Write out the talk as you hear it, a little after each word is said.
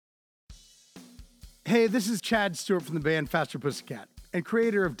Hey, this is Chad Stewart from the band Faster Pussycat and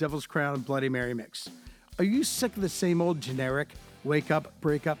creator of Devil's Crown and Bloody Mary Mix. Are you sick of the same old generic wake up,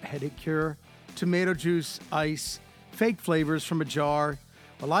 break up headache cure? Tomato juice, ice, fake flavors from a jar?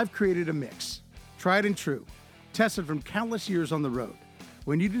 Well, I've created a mix. Tried and true. Tested from countless years on the road.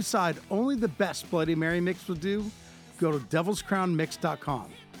 When you decide only the best Bloody Mary mix will do, go to devilscrownmix.com.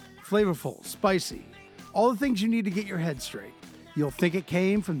 Flavorful, spicy, all the things you need to get your head straight. You'll think it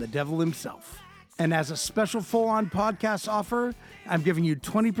came from the devil himself. And as a special full-on podcast offer, I'm giving you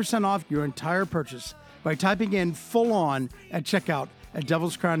 20% off your entire purchase by typing in full on at checkout at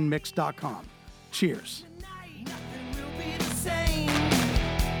devilscrownmix.com. Cheers.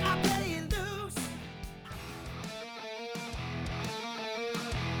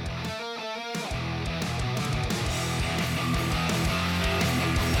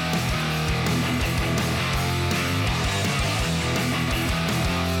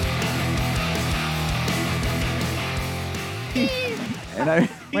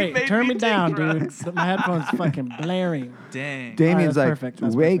 Wait, turn me down, dude. My headphones fucking blaring. Dang. Damien's that's like, perfect.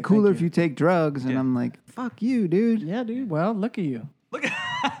 That's way perfect. cooler Thank if you. you take drugs. And I'm like, fuck you, dude. Yeah, dude. Well, look at you. Look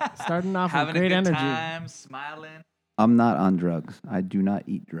at Starting off with having great a good energy. time, smiling. I'm not on drugs. I do not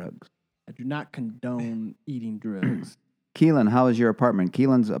eat drugs. I do not condone eating drugs. Keelan, how is your apartment?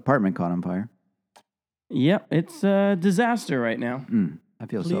 Keelan's apartment caught on fire. Yep, it's a disaster right now. I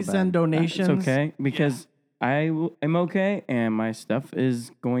feel Please so send bad. donations. It's okay because I'm okay and my stuff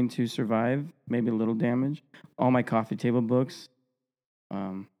is going to survive. Maybe a little damage. All my coffee table books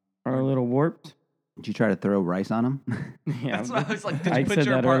are a little warped. Did you try to throw rice on him? Yeah, That's what I was like. Did I you put said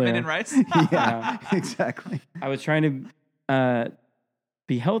your that apartment earlier. in rice? Yeah, exactly. I was trying to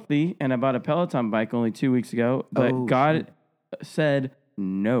be healthy and I bought a Peloton bike only 2 weeks ago, but Oh, God said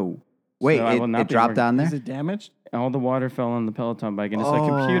no. Wait, So I will not it be dropped working. down there? Is it damaged? All the water fell on the Peloton bike and it's a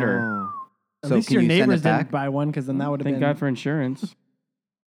computer. At So least can your you send neighbors it back? didn't buy one because then that would have Thank been. God for insurance.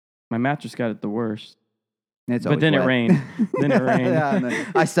 My mattress got it the worst. It's But always then it wet. rained. Then it rained. Yeah, and then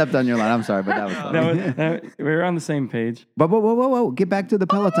I stepped on your line. I'm sorry, but that was funny. We were on the same page. But whoa. Get back to the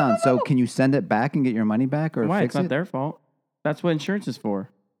Peloton. So can you send it back and get your money back or Why? fix It's not it? their fault. That's what insurance is for.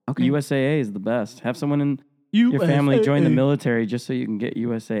 Okay. USAA is the best. Have someone in your family join the military just so you can get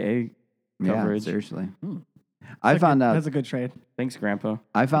USAA coverage. Yeah, seriously. That's a good trade. Thanks, Grandpa.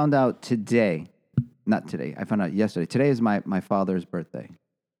 I found out today. Not today. I found out yesterday. Today is my father's birthday.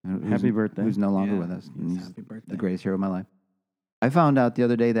 Happy birthday. Who's no longer Yeah. with us. And he's Happy birthday. the greatest hero of my life. I found out the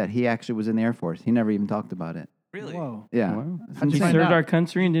other day that he actually was in the Air Force. He never even talked about it. Really? Whoa. Yeah. Wow. How'd He you find served out? our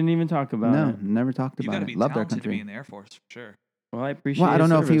country and didn't even talk about No, it. never talked You got about to it. be Loved our talented to be country. in the Air Force for sure. Well, I appreciate Well, I don't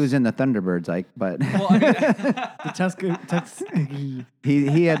know if he service. was in the Thunderbirds, Ike, but Well, I mean, The Tuskegee.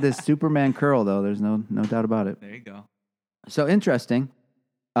 he had this Superman curl though. There's no doubt about it. there you go. So interesting.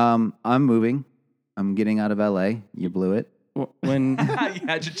 I'm moving. I'm getting out of LA. You blew it. When You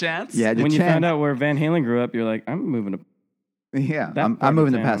had your chance. Yeah, when you found out where Van Halen grew up, you're like, I'm moving to. Yeah, that I'm part of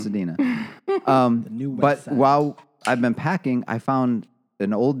moving to town. Pasadena. new But West Side. while I've been packing, I found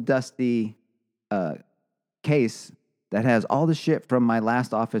an old dusty case that has all the shit from my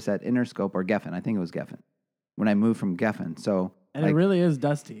last office at Interscope or Geffen. I think it was Geffen when I moved from Geffen. So And like, it really is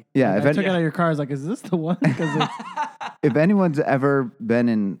dusty. Yeah, Like, if I it- took it out of your car. I was like, is this the one? Because if anyone's ever been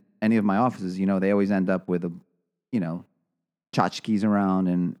in any of my offices, they always end up with tchotchkes around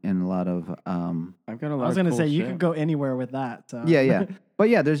and a lot of I've got a lot I was of going to cool say, you shit. could go anywhere with that. So. yeah. But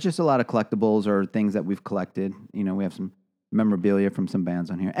yeah, there's just a lot of collectibles or things that we've collected. We have some memorabilia from some bands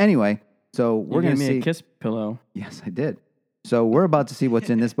on here. Anyway, so we're You going gave to me see. a kiss pillow. Yes, I did. So we're about to see what's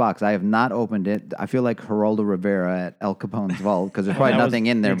in this box. I have not opened it. I feel like Geraldo Rivera at El Capone's vault because there's probably That was- nothing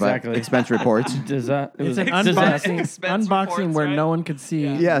in there exactly. but expense reports. Does that? It It's was an Expense unboxing reports, where right? no one could see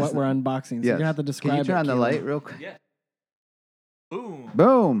Yes. what we're unboxing. So you're going to have to describe Can you turn it, on the Keelan. light real quick? Yeah. Boom.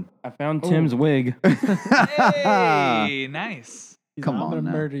 Boom. I found Tim's wig. Hey, nice. He's Come like, I'm on gonna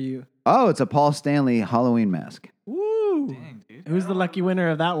now. murder you. Oh, it's a Paul Stanley Halloween mask. Woo! Dang, dude. Who's the lucky winner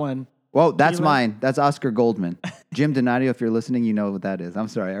of that one? Well, that's Keelan? mine. That's Oscar Goldman. Jim Donadio, if you're listening, you know what that is. I'm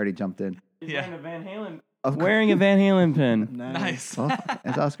sorry, I already jumped in. He's Yeah. wearing a Van Halen. Of course. Wearing a Van Halen pin. Nice. Well,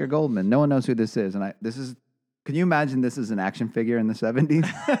 it's Oscar Goldman. No one knows who this is, and this is. Can you imagine this is an action figure in the 70s?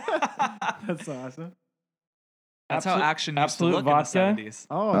 That's awesome. That's how action used to Absolute look vodka? in the 70s.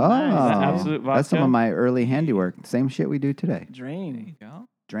 Oh, Oh, nice. Absolute that's some vodka? of my early handiwork. Same shit we do today. There Drain. you go.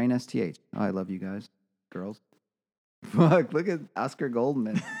 Drain STH. Oh, I love you guys, girls. Fuck, look at Oscar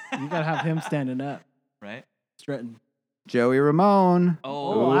Goldman. You gotta have him standing up, Right? strutting. Joey Ramone.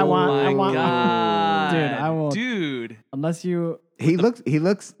 Oh, I want- my I want- God. Dude, I will- Dude. Unless you. He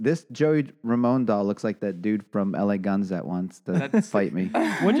looks. This Joey Ramone doll looks like that dude from LA Guns that wants to fight me.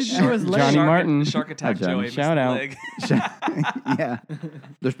 What did you do his leg? Johnny Martin. Shark attack Johnny. Joey. Shout out. Leg. Yeah,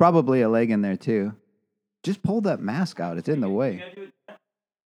 there's probably a leg in there too. Just pull that mask out. It's in the way.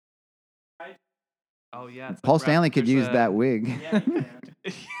 Oh yeah. Paul Stanley could use that wig.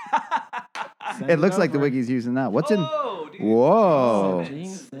 It looks like the wig he's using now. What's in? Dude. Whoa! Gene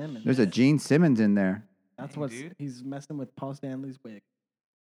Simmons. There's a Gene Simmons in there. That's Dang, what's dude. he's messing with Paul Stanley's wig.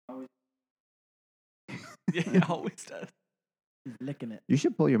 Yeah, he always does. He's licking it. You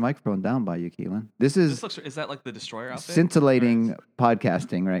should pull your microphone down by you, Keelan. This is Is that like the Destroyer outfit? scintillating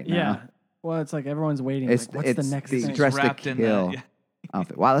podcasting right Yeah. now. Well, it's like everyone's waiting. It's Like, what's the next the thing? dress to Wrapped in kill that, yeah.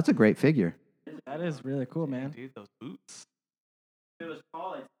 outfit. Wow, that's a great figure. That is really cool, man. Dude, those boots.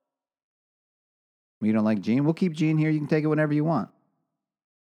 You don't like Gene? We'll keep Gene here. You can take it whenever you want.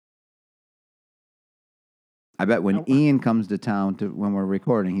 I bet when Ian comes to town when we're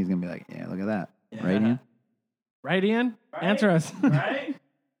recording, he's gonna be like, "Yeah, look at that, Yeah. right, Ian?" Right, Ian? Answer us. Right?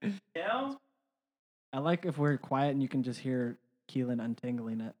 Yeah. I like if we're quiet and you can just hear Keelan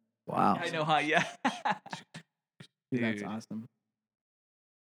untangling it. Wow. I know how. Yeah. Dude, that's Dude. awesome.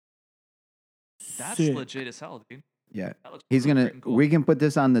 That's Sick. legit as hell, dude. Yeah, That looks he's really gonna. freaking cool. We can put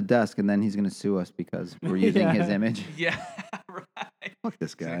this on the desk, and then he's gonna sue us because we're using his Yeah. image. Yeah. Right. Fuck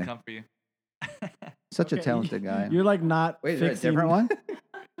this He's gonna guy. come for you. Such a Okay, talented guy. You're like not. Wait, is there a fixing... different one?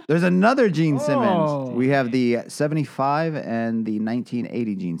 There's another Gene Oh. Simmons. We have the 75 and the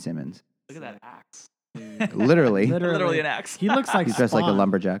 1980 Gene Simmons. Look at that axe. Literally. Literally an axe. He looks like He's dressed like a Spawn.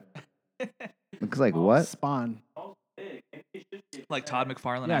 lumberjack. Looks like what? Spawn. Like Todd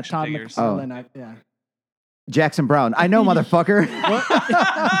McFarlane Yeah, action Todd figures. McFarlane. Yeah. Jackson Brown. I know, motherfucker.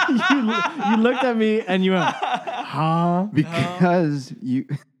 you looked at me and you went, huh? Because you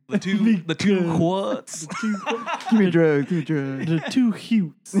The two quads. give me drugs, give me drugs. The two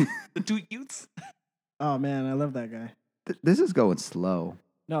Hutes. The two youths. Oh man, I love that guy. This is going slow.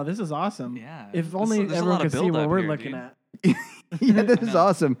 No, this is awesome. Yeah. If There's- only there's a everyone lot of could see what build-up we're here, looking dude. at. Yeah, this is know.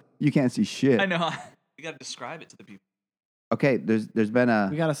 awesome. You can't see shit. I know. You got to describe it to the people. Okay, there's been We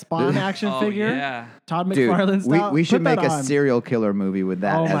a got a Spawn action Oh, figure. yeah. Todd dude. McFarlane style. We should Put that make a on. serial killer movie with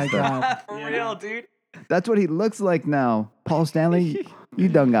that. Oh as my the- god. For real, dude. That's what he looks like now. Paul Stanley, you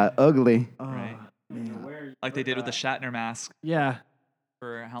done got ugly. Oh, Right. man. Like they did with the Shatner mask Yeah.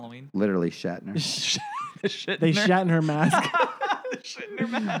 for Halloween. Literally Shatner. The shit. They shat in her mask. The Shatner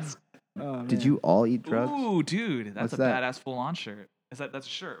mask. Oh, Did man. you all eat drugs? Ooh, dude, that's What's a that? badass full-on shirt. That's a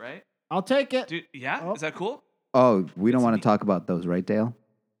shirt, right? I'll take it. Dude, yeah. Oh. Is that cool? Oh, we don't It's want neat. to talk about those, right, Dale?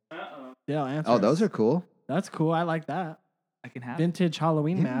 Yeah, answer. Oh, those are cool. That's cool. I like that. I can have. Vintage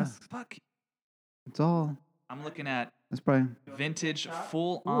Halloween Yeah. mask. Fuck. It's all. I'm looking at That's probably. vintage Ooh,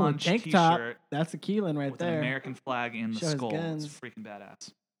 full-on tank t-shirt top. That's a Keelan right with an there. American flag in the Show his skull. It's guns. freaking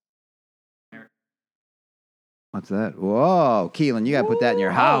badass. What's that? Whoa, Keelan, you gotta put that in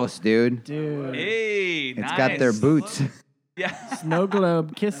your Ooh. house, dude. Dude. Hey, It's got their nice. boots. Yeah. Snow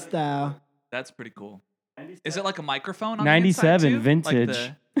globe kiss style. That's pretty cool. Is it like a microphone on 97 the inside too?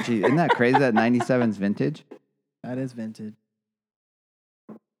 vintage. Like Gee, isn't that crazy that 97's vintage? That is vintage.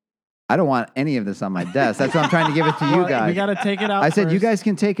 I don't want any of this on my desk. That's why I'm trying to give it to you Well, guys. We got to take it out. I said, you first. guys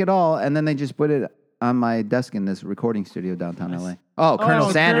can take it all, and then they just put it on my desk in this recording studio downtown LA. Oh, Colonel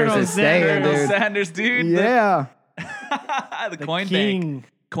Oh, Sanders Colonel is staying, Colonel dude. Sanders, dude. Yeah. The The coin king. bank.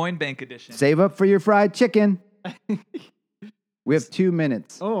 Coin bank edition. Save up for your fried chicken. We have 2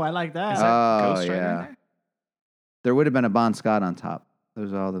 minutes. Oh, I like that. Is that Oh, Ghost Rider in yeah. there? There would have been a Bon Scott on top.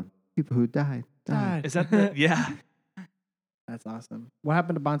 Those are all the people who died. God. Is that the, yeah. That's awesome. What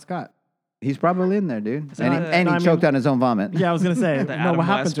happened to Bon Scott? He's probably in there, dude. Is And, that he, the- and no, he I mean- choked on his own vomit. Yeah, I was gonna say. The no, Adam what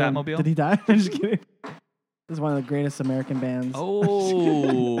happened West to him? Batmobile? Did he die? I'm just kidding. This is one of the greatest American bands.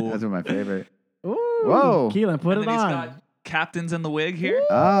 Oh. That's my favorite. Ooh, Whoa. Keelan, put And it then he's on. got captains in the wig here.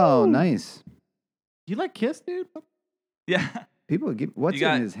 Oh, nice. You like Kiss, dude? Yeah. People give what's You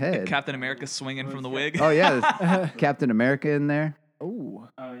got in his head? Captain America swinging from the wig. Oh yeah, there's Captain America in there. Ooh.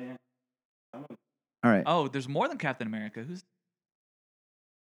 Oh, yeah. All right. Oh, there's more than Captain America. Who's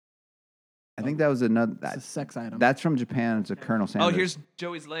I think that was another. It's a sex item. That's from Japan. It's a Colonel Sanders. Oh, here's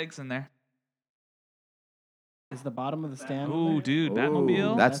Joey's legs in there. Is the bottom of the stand. Ooh, dude, Ooh,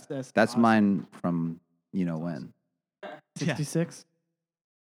 Batmobile. That's awesome. mine from you know when. 66.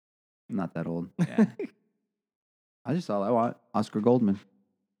 I'm not that old. Yeah. I just all I want. Oscar Goldman.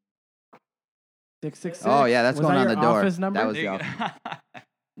 666. Oh yeah, that's Was going that on the your door. office number? That was There the you office. go.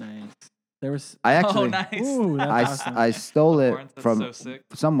 Nice. There was. I Oh, actually nice. Ooh, that's awesome. I stole it Lawrence, that's from so sick.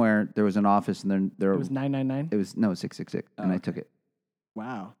 somewhere. There was an office and then there it was 999. it was no 666 and Oh, I took it.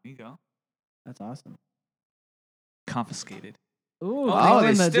 Wow, There you go. that's awesome. confiscated. Ooh, Oh, in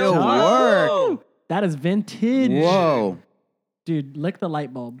they the still jar. work. That is vintage. Whoa. Dude, lick the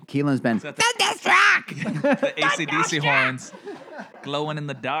light bulb. Keelan's been Is that the AC/DC horns glowing in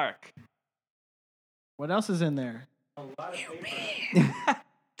the dark. What else is in there?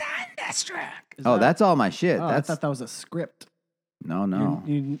 Thunderstruck. Is Oh, that- that's all my shit. Oh, I That's thought that was a script. no.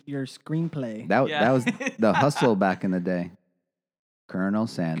 Your screenplay. That Yeah. was the hustle back in the day. Colonel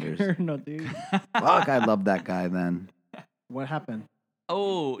Sanders. No, dude. Fuck, I loved that guy then. What happened?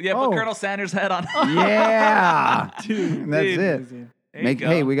 Oh, yeah, Oh. put Colonel Sanders' head on. Yeah. Dude. That's Dude. it. There you go.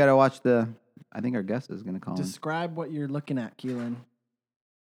 Hey, we got to watch the. I think our guest is going to call him. Describe what you're looking at, Keelan.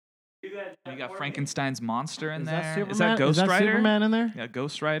 You got Frankenstein's monster in Is there. that Superman? Is that Ghost Is that Rider? Superman in there? Yeah,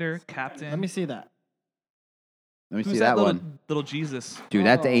 Ghost Rider, Captain. Let me see that. Let me Who's see that that little, one. little Jesus? Dude,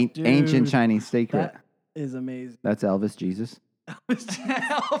 that's Oh, ancient dude. Chinese secret. That is amazing. That's Elvis Jesus.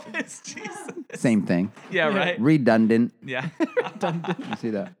 Elvis Jesus. Same thing. Yeah, right. Redundant. Yeah. You see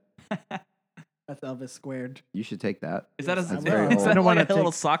that? That's Elvis squared. You should take that. Is that a, Yes, I is will. very that old. I don't like wanna a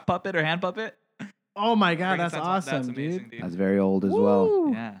little take- sock puppet or hand puppet? Oh my god, that's Frankenstein's- awesome, That's amazing, dude. dude. That's very old as well.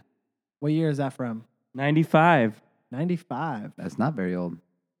 Woo! Yeah. What year is that from? 95. 95. That's not very old.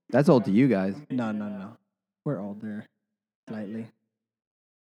 That's old to you guys. No. We're older. Slightly.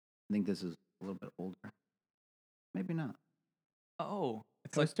 I think this is a little bit older. Maybe not. Oh,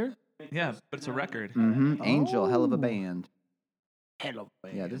 it's like Poster? yeah, but it's a record. Mm-hmm. Angel, hell of a Oh. band. Hello.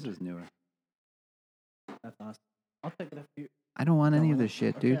 Yeah, this is newer. That's awesome. I'll take it if you I don't want any don't of want this it.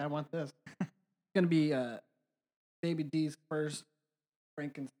 shit, Okay, dude. I want this. It's gonna be Baby D's first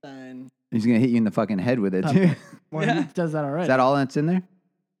Frankenstein. He's gonna hit you in the fucking head with it, Puppet. too. Well, Yeah. he does that already. Is that all that's in there?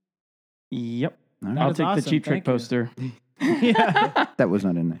 Yep. All right. That I'll is take the awesome. Cheap Trick Thank you. poster. Yeah. That was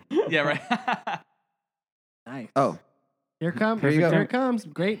not in there. Yeah, right. Nice. Oh, Here comes. Here you go. Here it comes.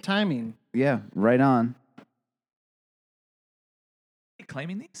 Great timing. yeah, right on. You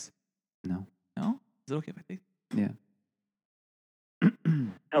claiming these? No. No? Is it okay if I take? Yeah.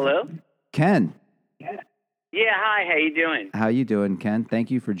 Hello? Ken, Yeah, hi, how you doing? how you doing, Ken?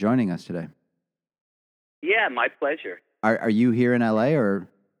 Thank you for joining us today. Yeah, my pleasure. Are you here in LA or?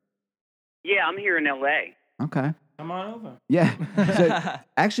 Yeah, I'm here in LA. Okay. Come on over. Yeah. So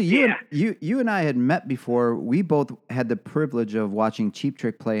actually, Yeah. you and I had met before. We both had the privilege of watching Cheap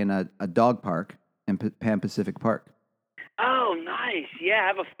Trick play in a dog park in Pan Pacific Park. Oh, nice. Yeah, I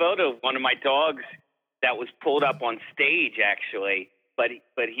have a photo of one of my dogs that was pulled up on stage, actually.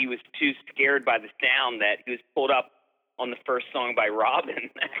 But he was too scared by the sound that he was pulled up on the first song by Robin,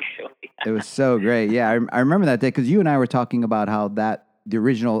 actually. It was so great. Yeah, I remember that day because you and I were talking about how the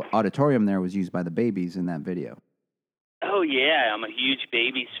original auditorium there was used by the Babies in that video. Oh, yeah, I'm a huge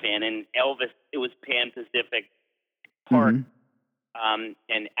Babies fan. And Elvis, it was Pan Pacific Park. Mhm.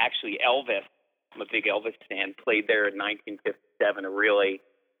 And actually Elvis, I'm a big Elvis fan, played there in 1957, a really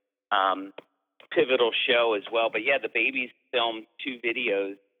pivotal show as well. But yeah, the Babies filmed 2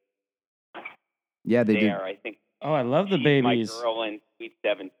 videos Yeah, they did. there. I think Oh, I love the She's Babies. My Girl and Sweet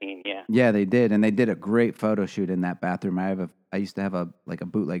 17, yeah. Yeah, they did, and they did a great photo shoot in that bathroom. I used to have a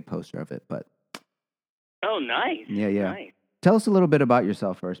bootleg poster of it, but Oh, nice. Yeah. Nice. tell us a little bit about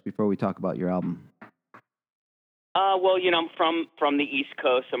yourself first before we talk about your album. Well, I'm from the East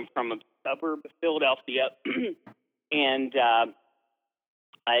Coast. I'm from a suburb of Philadelphia, and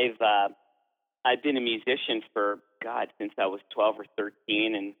I've been a musician for since I was 12 or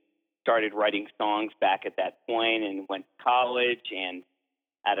 13, and started writing songs back at that point, and went to college. And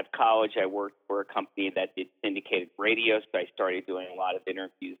out of college, I worked for a company that did syndicated radio, so I started doing a lot of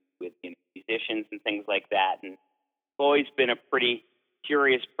interviews with musicians and things like that. And I've always been a pretty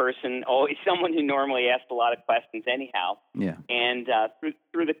curious person, always someone who normally asks a lot of questions anyhow. Yeah. And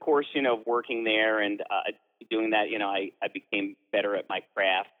through the course, of working there and doing that, I became better at my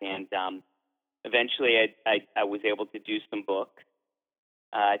craft. And eventually I was able to do some books.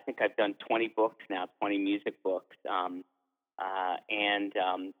 I think I've done 20 books now, 20 music books. And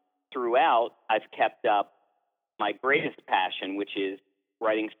throughout, I've kept up my greatest passion, which is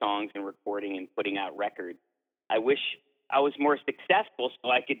writing songs and recording and putting out records. I wish I was more successful so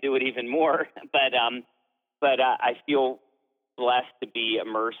I could do it even more, but I feel blessed to be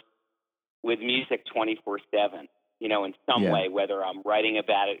immersed with music 24/7. In some Yeah. way, whether I'm writing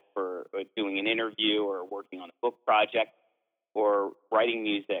about it or doing an interview or working on a book project or writing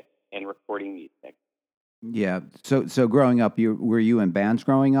music and recording music. Yeah. So growing up, were you in bands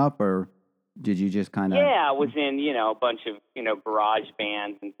growing up, or did you just kind of? Yeah, I was in, a bunch of, garage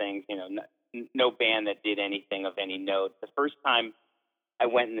bands and things, no band that did anything of any note. The first time I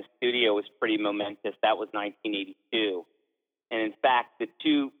went in the studio was pretty momentous. That was 1982. And in fact, the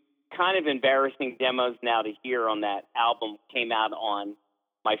two kind of embarrassing demos now to hear on that album came out on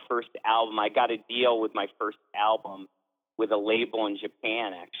my first album. I got a deal with my first album with a label in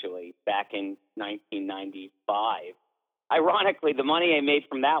Japan, actually, back in 1995. Ironically, the money I made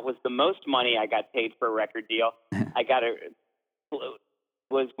from that was the most money I got paid for a record deal.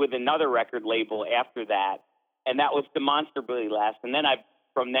 Was with another record label after that, and that was demonstrably less. And then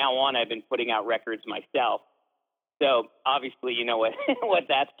from now on, I've been putting out records myself. So obviously, you know what what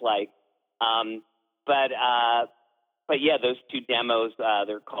that's like. But yeah, those two demos,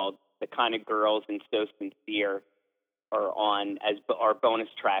 they're called "The Kind of Girls" and "So Sincere," are on as our bonus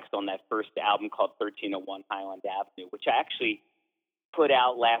tracks on that first album called 1301 Highland Avenue, which I actually put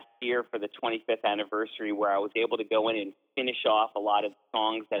out last year for the 25th anniversary, where I was able to go in and finish off a lot of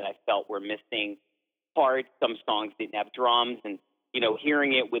songs that I felt were missing parts. Some songs didn't have drums, and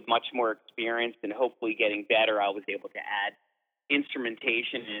hearing it with much more experience and hopefully getting better, I was able to add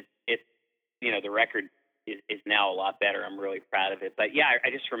instrumentation. And it's the record is now a lot better. I'm really proud of it. But yeah, I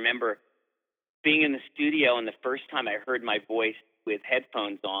just remember being in the studio, and the first time I heard my voice with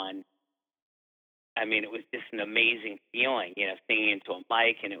headphones on, I mean, it was just an amazing feeling, singing into a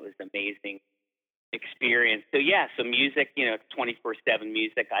mic, and it was an amazing experience. So yeah, so music, 24/7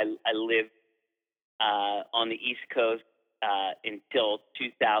 music. I lived on the East Coast until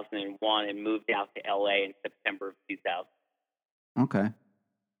 2001 and moved out to LA in September of 2000. Okay.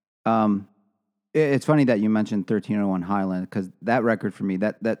 It's funny that you mentioned 1301 Highland, because that record for me,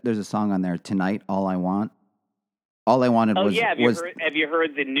 that there's a song on there, "Tonight, All I Want." All I wanted was. Have you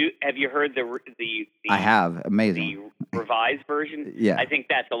heard the I have. Amazing. The revised version? Yeah. I think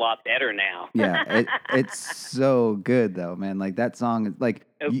that's a lot better now. Yeah, it's so good though, man. Like that song is like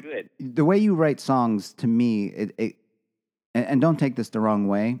good. The way you write songs, to me, and don't take this the wrong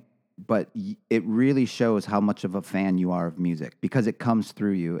way, but it really shows how much of a fan you are of music, because it comes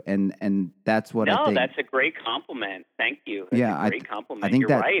through you, and that's what I think. No, that's a great compliment. Thank you. That's a great compliment. I think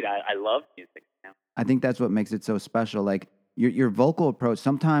you're right. I love music now. I think that's what makes it so special. Like your vocal approach.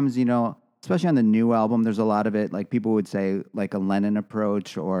 Sometimes, especially on the new album, there's a lot of it. Like people would say, like a Lennon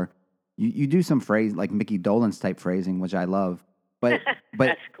approach, or you do some phrase like Mickey Dolenz type phrasing, which I love. But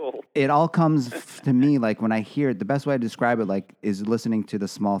that's cool. It all comes to me like when I hear it. The best way to describe it, like, is listening to the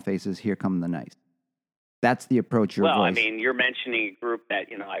Small Faces' "Here Come the Night." That's the approach your voice. Well, I mean, you're mentioning a group that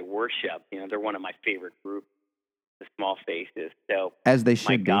I worship. They're one of my favorite groups, the Small Faces. So as they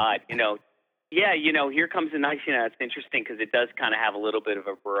should be. My God, yeah, "Here Comes the Night." It's interesting because it does kind of have a little bit of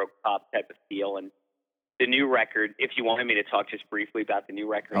a Baroque pop type of feel. And the new record, if you wanted me to talk just briefly about the new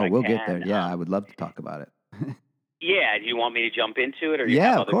record, we'll get there. Yeah, I would love to talk about it. Yeah, do you want me to jump into it, or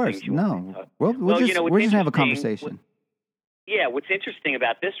of course? No, we'll just have a conversation. What's interesting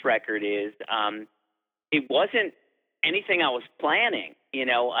about this record is it wasn't anything I was planning.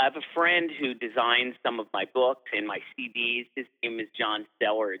 I have a friend who designs some of my books and my CDs. His name is John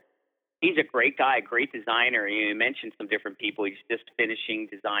Sellard. He's a great guy, a great designer. You mentioned some different people. He's just finishing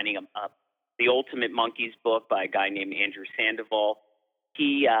designing the Ultimate Monkeys book by a guy named Andrew Sandoval.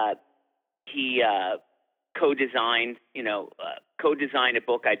 He co-designed a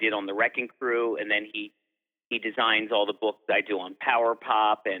book I did on the Wrecking Crew, and then he designs all the books I do on Power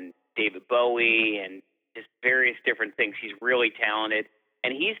Pop and David Bowie and just various different things. He's really talented,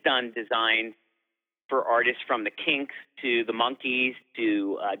 and he's done designs for artists from the Kinks to the Monkees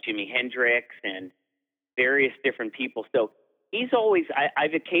to Jimi Hendrix and various different people. So he's always,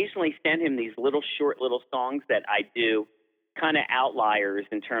 I've occasionally sent him these short little songs that I do, kind of outliers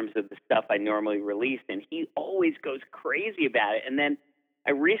in terms of the stuff I normally release, and he always goes crazy about it. And then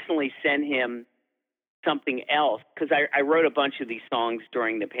I recently sent him something else, because I wrote a bunch of these songs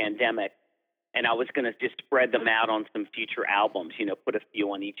during the pandemic, and I was going to just spread them out on some future albums, put a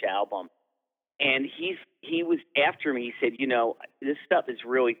few on each album. And he was after me. He said, this stuff is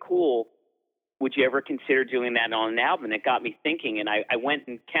really cool. Would you ever consider doing that on an album? And it got me thinking, and I went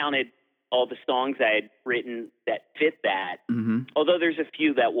and counted all the songs I had written that fit that. Mm-hmm. Although there's a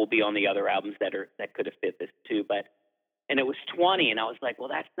few that will be on the other albums that could have fit this too. And it was 20, and I was like, well,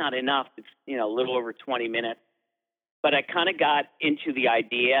 that's not enough. It's a little over 20 minutes. But I kind of got into the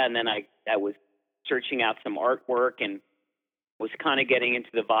idea, and then I was searching out some artwork and was kind of getting into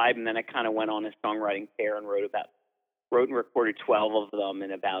the vibe, and then I kind of went on a songwriting tear and wrote and recorded 12 of them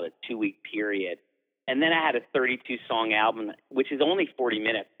in about a 2-week period. And then I had a 32-song album, which is only 40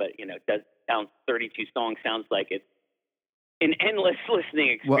 minutes, but, it does sound 32 songs sounds like it's an endless listening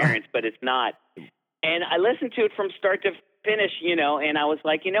experience, but it's not. And I listened to it from start to finish, and I was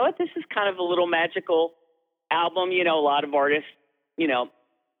like, you know what, this is kind of a little magical album. A lot of artists,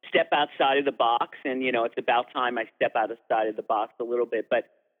 step outside of the box, and, it's about time I step outside of the box a little bit. But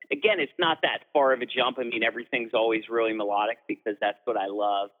again, it's not that far of a jump. I mean, everything's always really melodic because that's what I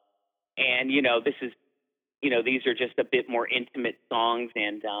love. And, this is, these are just a bit more intimate songs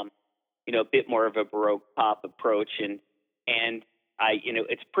and, a bit more of a Baroque pop approach. And I,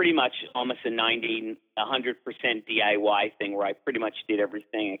 it's pretty much almost a 100% DIY thing where I pretty much did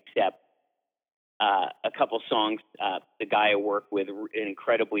everything except a couple songs. The guy I work with, an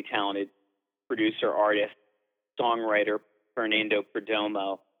incredibly talented producer, artist, songwriter, Fernando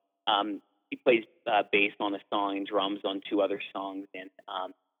Perdomo. He plays bass on a song and drums on 2 other songs. And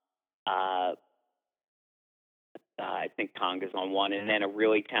I think congas on one. And then a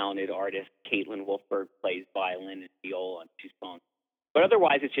really talented artist, Caitlin Wolfberg, plays violin and viola on 2 songs. But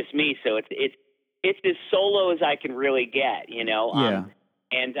otherwise, it's just me. So it's as solo as I can really get, Yeah.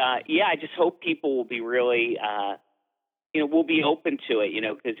 And I just hope people will be really, will be open to it,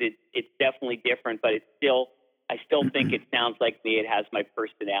 because it's definitely different, but I still think it sounds like me. It has my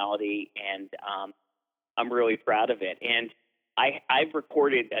personality, and I'm really proud of it. And I've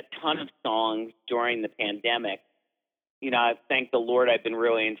recorded a ton of songs during the pandemic. I thank the Lord. I've been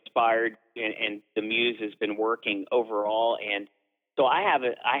really inspired, and the muse has been working overall. And so I have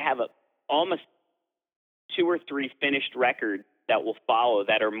almost 2 or 3 finished records that will follow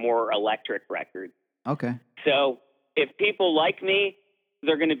that are more electric records. Okay. So if people like me,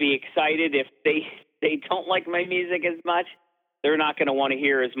 they're going to be excited. If they don't like my music as much, they're not going to want to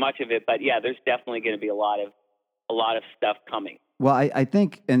hear as much of it. But yeah, there's definitely going to be a lot of stuff coming. Well, I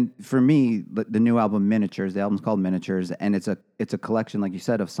think, and for me, the new album Miniatures, the album's called Miniatures, and it's a collection, like you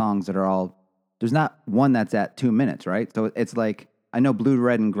said, of songs that are all. There's not one that's at 2 minutes, right? So it's like, I know Blue,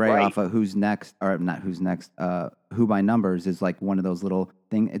 Red, and Gray Right. off of Who's Next, or not Who's Next, Who by Numbers is like one of those little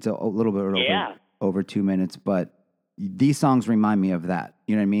things. It's a little bit over 2 minutes, but these songs remind me of that.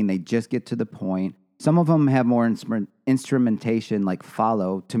 You know what I mean? They just get to the point. Some of them have more instrumentation, like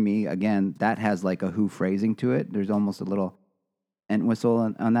Follow. To me, again, that has like a Who phrasing to it. There's almost a little end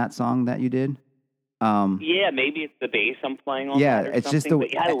whistle on that song that you did. Maybe it's the bass I'm playing on. Yeah, that or it's something. just the.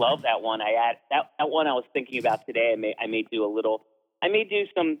 But yeah, I love that one. That one I was thinking about today. I may do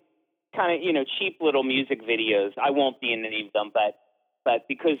some kind of cheap little music videos. I won't be in any of them, but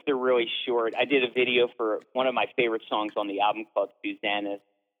because they're really short, I did a video for one of my favorite songs on the album called Susanna's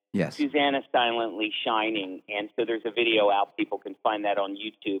Silently Shining, and so there's a video out. People can find that on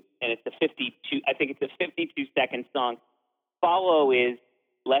YouTube, and it's a 52-second song. Follow is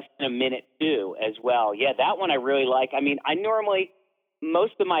less than a minute too, as well. Yeah, that one I really like. I mean,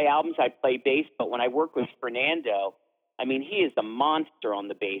 most of my albums I play bass, but when I work with Fernando, I mean, he is a monster on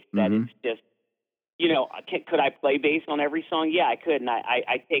the bass. That it's just, could I play bass on every song? Yeah, I could, and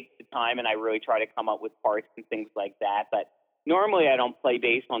I take the time and I really try to come up with parts and things like that. But normally I don't play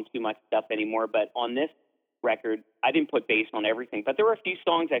bass on too much stuff anymore. But on this record, I didn't put bass on everything. But there were a few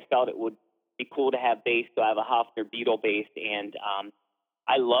songs I felt it would be cool to have bass. So I have a Hofner Beetle bass, and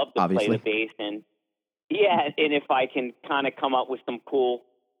I love to play the bass. And and if I can kind of come up with some cool,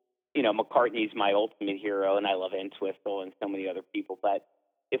 McCartney's my ultimate hero, and I love Entwistle and so many other people. But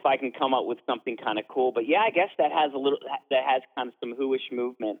if I can come up with something kind of cool, but yeah, I guess that has kind of some Who-ish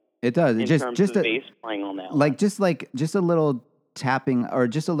movement. It does. In terms of the bass playing on that. Just a little tapping, or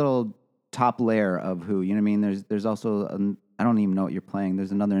just a little top layer of Who. You know what I mean? There's also I don't even know what you're playing.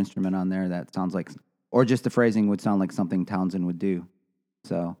 There's another instrument on there that sounds like, or just the phrasing would sound like something Townsend would do.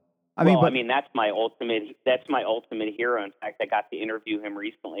 So that's my ultimate hero. In fact, I got to interview him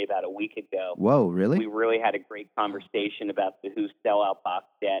recently about a week ago. Whoa, really? We really had a great conversation about the Who sellout box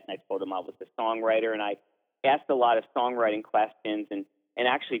set, and I told him I was a songwriter, and I asked a lot of songwriting questions, and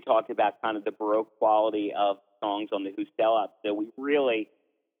actually talked about kind of the Baroque quality of songs on the Who sellout. So we really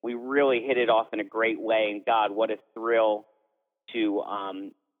hit it off in a great way, and God, what a thrill to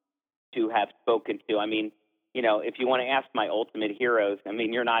have spoken to. I mean, if you want to ask my ultimate heroes, I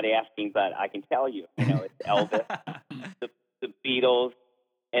mean, you're not asking, but I can tell you, it's Elvis, the Beatles,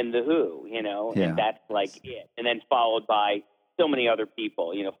 and the Who, and that's like it. And then followed by so many other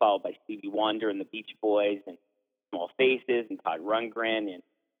people, followed by Stevie Wonder and the Beach Boys and Small Faces and Todd Rundgren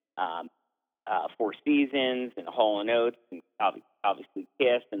and Four Seasons and Hall & Oates and obviously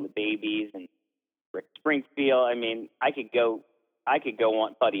Kiss and the Babies and Rick Springfield. I mean, I could go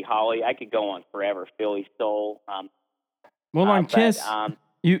on, Buddy Holly. I could go on forever. Philly Soul. On Kiss,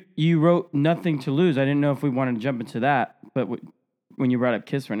 you wrote Nothing to Lose. I didn't know if we wanted to jump into that, but when you brought up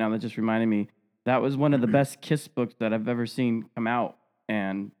Kiss right now, that just reminded me. That was one of the best Kiss books that I've ever seen come out,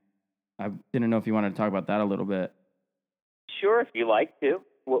 and I didn't know if you wanted to talk about that a little bit. Sure, if you like to.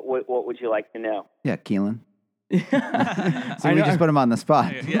 What would you like to know? Yeah, Keelan. So we just put him on the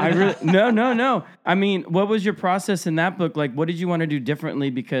spot. Yeah. I really no. I mean, what was your process in that book? Like, what did you want to do differently?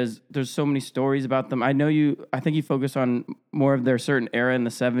 Because there's so many stories about them. I think you focused on more of their certain era in the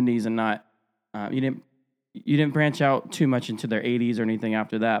 70s and not you didn't branch out too much into their 80s or anything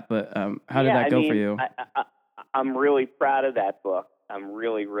after that. But how did that go for you? I'm really proud of that book. I'm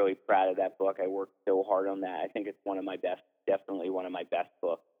really, really proud of that book. I worked so hard on that. I think it's one of my best, definitely one of my best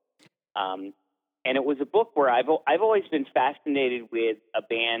books. And it was a book where I've always been fascinated with a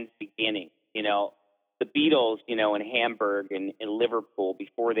band's beginning. You know, the Beatles, you know, in Hamburg and in Liverpool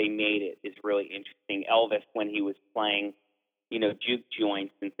before they made it is really interesting. Elvis, when he was playing, you know, juke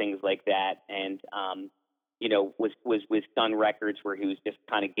joints and things like that, and you know, was with Sun Records where he was just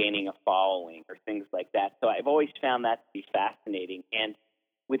kind of gaining a following or things like that. So I've always found that to be fascinating. And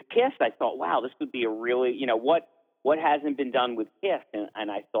with Kiss, I thought, wow, this would be a really, you know, what hasn't been done with Kiss? And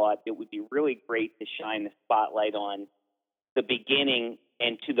I thought it would be really great to shine the spotlight on the beginning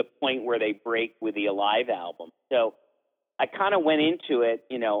and to the point where they break with the Alive album. So I kind of went into it,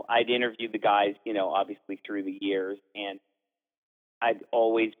 you know, I'd interviewed the guys, you know, obviously through the years, and I'd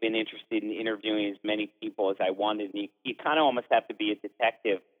always been interested in interviewing as many people as I wanted. And you kind of almost have to be a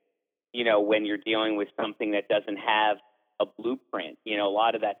detective, you know, when you're dealing with something that doesn't have a blueprint. You know, a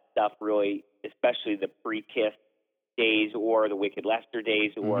lot of that stuff really, especially the pre-Kiss days or the Wicked Lester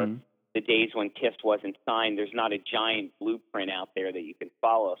days or the days when Kiss wasn't signed, there's not a giant blueprint out there that you can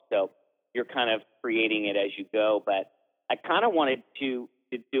follow. So you're kind of creating it as you go. But I kind of wanted to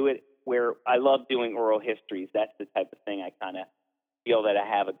do it where I love doing oral histories. That's the type of thing I kind of feel that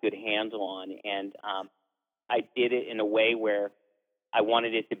I have a good handle on. And I did it in a way where I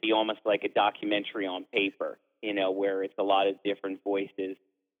wanted it to be almost like a documentary on paper, you know, where it's a lot of different voices,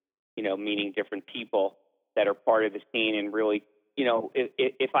 you know, meaning different people that are part of the scene. And really, you know,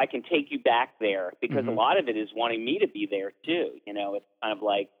 if I can take you back there, because a lot of it is wanting me to be there too. You know, it's kind of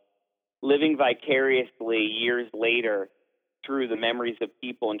like living vicariously years later through the memories of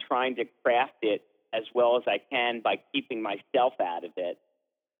people and trying to craft it as well as I can by keeping myself out of it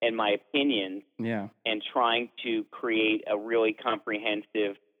and my opinions, and trying to create a really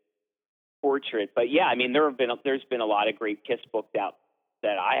comprehensive portrait. But yeah, I mean, there's been a lot of great Kiss books out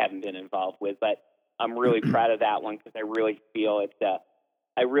that I haven't been involved with, but I'm really proud of that one because I really feel it's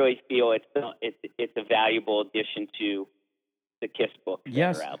a valuable addition to the Kiss books.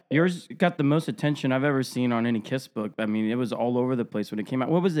 Yes, that are out there. Yours got the most attention I've ever seen on any Kiss book. I mean, it was all over the place when it came out.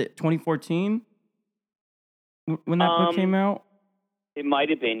 What was it, 2014? When that book came out? It might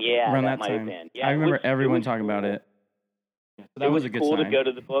have been, yeah. Around that that might have time. been. Yeah, I remember everyone talking about it. So that was a good cool sign. to go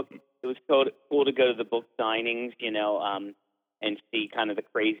to the book. It was cool to go to the book signings, you know, and see kind of the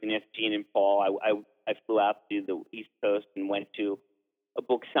craziness. Gene and Paul. I flew out to the East Coast and went to a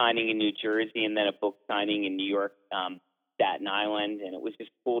book signing in New Jersey and then a book signing in New York, Staten Island, and it was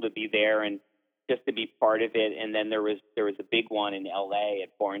just cool to be there and just to be part of it. And then there was a big one in L.A.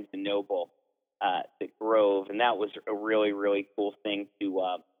 at Barnes and Noble. The Grove, and that was a really, really cool thing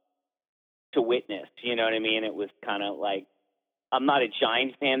to witness. You know what I mean? It was kind of like, I'm not a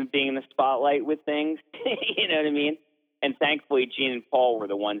giant fan of being in the spotlight with things. You know what I mean? And thankfully, Gene and Paul were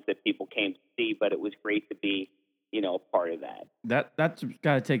the ones that people came to see. But it was great to be, you know, a part of that. That's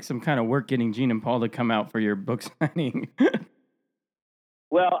got to take some kind of work getting Gene and Paul to come out for your book signing.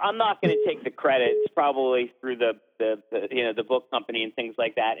 Well, I'm not going to take the credit. It's probably through the you know, the book company and things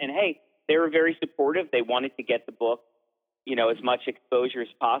like that. And hey, they were very supportive. They wanted to get the book, you know, as much exposure as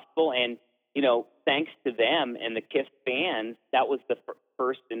possible. And, you know, thanks to them and the Kiss fans, that was the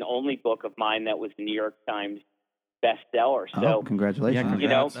first and only book of mine that was a New York Times bestseller. So, congratulations. Yeah, you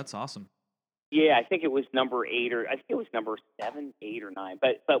know, that's awesome. Yeah, I think it was number 8 or I think it was number 7, 8 or 9.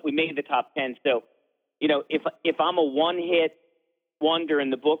 But we made the top 10. So, you know, if I'm a one-hit wonder in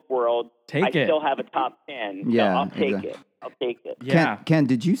the book world, I still have a top 10. Yeah, so I'll take it. I'll take it. Yeah. Ken,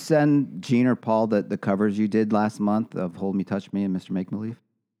 did you send Gene or Paul the covers you did last month of Hold Me, Touch Me and Mr. Make-Believe?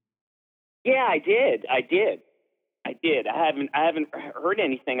 Yeah, I did. I haven't heard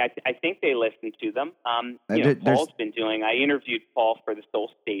anything. I think they listened to them. You know, Paul's been doing. I interviewed Paul for the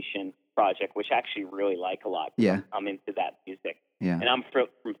Soul Station project, which I actually really like a lot. Yeah, I'm into that music. Yeah, and I'm from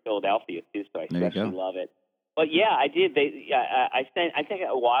Philadelphia too, so I especially love it. But yeah, I did. I sent. I think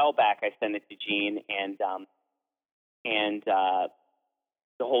a while back I sent it to Gene and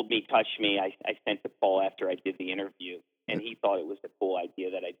the Hold Me, Touch Me, I sent to Paul after I did the interview, and he thought it was a cool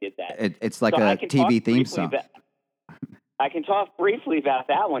idea that I did that. It's like a TV theme song. I can talk briefly about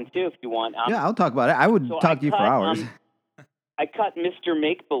that one, too, if you want. Yeah, I'll talk about it. I would talk to you for hours. I cut Mr.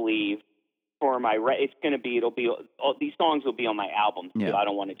 Make-Believe for my... It'll be... These songs will be on my album, too. Yeah. I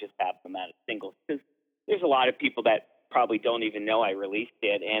don't want to just have them as singles, because there's a lot of people that probably don't even know I released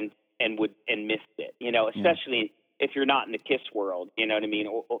it and missed it, especially if you're not in the Kiss world, you know what I mean?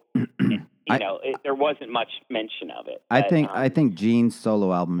 There wasn't much mention of it. I think Gene's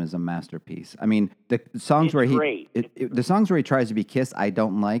solo album is a masterpiece. I mean, the songs where the songs where he tries to be Kiss, I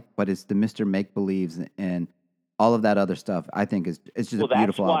don't like, but it's the Mr. Make Believes and all of that other stuff. I think it's just a beautiful album.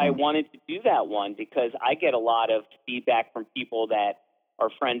 That's why I wanted to do that one, because I get a lot of feedback from people that are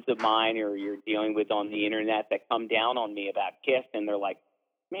friends of mine or you're dealing with on the internet that come down on me about Kiss, and they're like,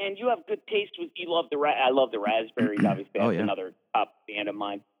 "Man, you have good taste. I love the Raspberries. Obviously, that's another top band of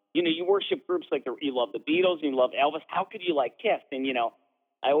mine. You worship groups like you love the Beatles and you love Elvis. How could you like Kiss?" And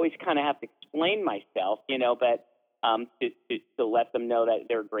I always kind of have to explain myself, but to let them know that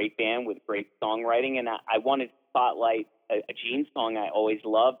they're a great band with great songwriting. And I wanted to spotlight a Gene song I always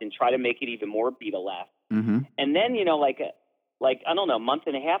loved and try to make it even more Beatle-esque. Mm-hmm. And then like I don't know, a month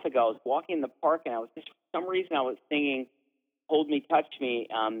and a half ago, I was walking in the park and I was just, for some reason, I was singing "Hold Me, Touch Me"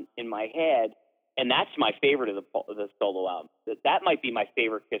 in my head, and that's my favorite of the solo album. That might be my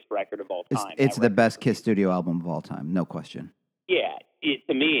favorite Kiss record of all time. It's the best Kiss studio album of all time, no question. Yeah,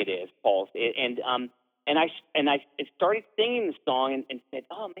 to me it is, Paul. And I started singing the song and said,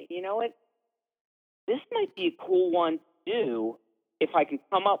 "Oh, man, you know what? This might be a cool one to do if I can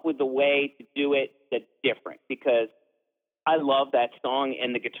come up with a way to do it that's different," because I love that song,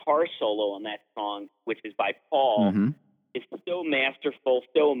 and the guitar solo on that song, which is by Paul, Mm-hmm. is so masterful,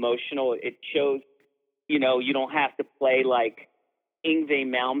 so emotional. It shows, you don't have to play like Yngwie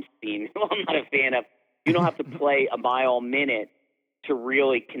Malmsteen, who I'm not a fan of. You don't have to play a mile a minute to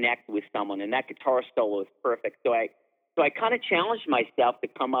really connect with someone, and that guitar solo is perfect. So I kind of challenged myself to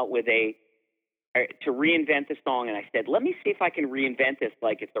come up with to reinvent the song, and I said, let me see if I can reinvent this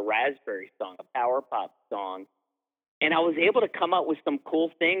like it's a Raspberry song, a power pop song. And I was able to come up with some cool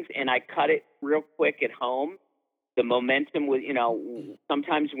things, and I cut it real quick at home. The momentum was,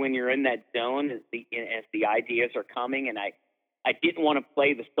 sometimes when you're in that zone, as the ideas are coming, and I didn't want to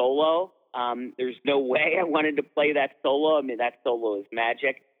play the solo. There's no way I wanted to play that solo. I mean, that solo is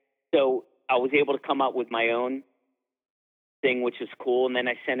magic. So I was able to come up with my own thing, which was cool. And then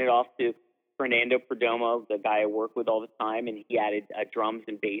I sent it off to Fernando Perdomo, the guy I work with all the time, and he added drums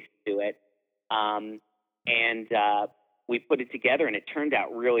and bass to it. And we put it together, and it turned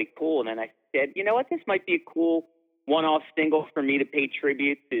out really cool. And then I said, you know what, this might be a cool one-off single for me to pay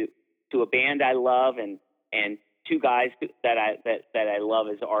tribute to a band I love and two guys that I love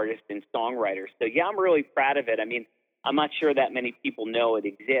as artists and songwriters. So yeah, I'm really proud of it. I mean, I'm not sure that many people know it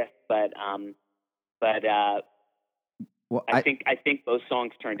exists, but well, I think those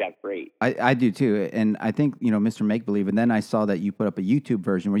songs turned out great. I do too, and I think Mr. Make Believe. And then I saw that you put up a YouTube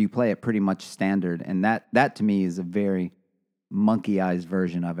version where you play it pretty much standard, and that to me is a very monkey-eyed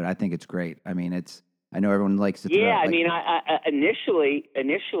version of it. I think it's great. I mean, I know everyone likes it. Yeah, I mean, I initially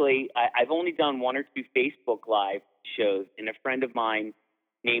I've only done one or two Facebook Live shows, and a friend of mine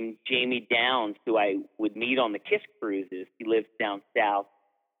named Jamie Downs, who I would meet on the Kiss cruises, he lives down south.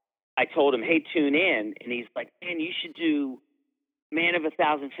 I told him, hey, tune in. And he's like, man, you should do Man of a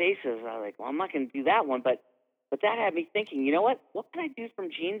Thousand Faces. I was like, well, I'm not going to do that one. But that had me thinking, you know what? What can I do from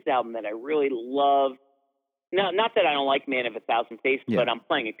Gene's album that I really love? No, not that I don't like Man of a Thousand Faces, but I'm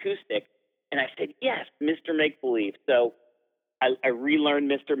playing acoustic. And I said, yes, Mr. Make Believe. So I relearned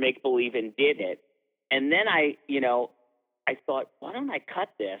Mr. Make Believe and did it. And then I thought, why don't I cut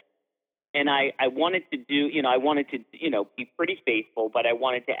this? And I wanted to do, be pretty faithful, but I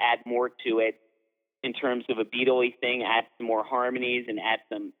wanted to add more to it in terms of a Beatle-y thing, add some more harmonies and add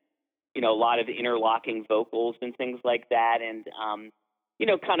some, a lot of interlocking vocals and things like that. And,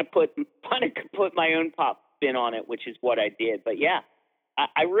 kind of put my own pop spin on it, which is what I did. But yeah,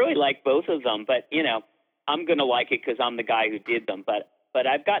 I really like both of them, but, I'm going to like it because I'm the guy who did them. But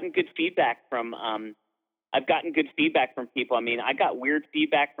I've gotten good feedback from people. I mean, I got weird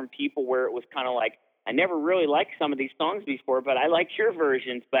feedback from people where it was kind of like, I never really liked some of these songs before, but I like your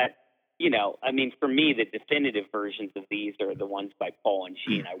versions. But, I mean, for me, the definitive versions of these are the ones by Paul and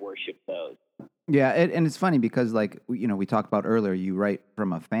Gene. I worship those. Yeah, and it's funny because, like, we talked about earlier, you write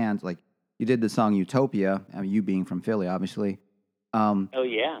from a fan's, like, you did the song Utopia, I mean, you being from Philly, obviously. Oh,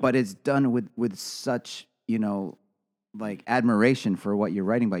 yeah. But it's done with such, like admiration for what you're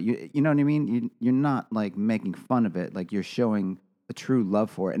writing about. You know what I mean? You're not like making fun of it. Like you're showing a true love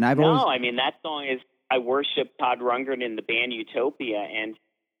for it. And I mean, that song is, I worship Todd Rundgren in the band Utopia, and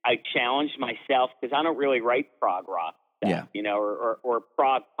I challenged myself because I don't really write prog rock stuff, or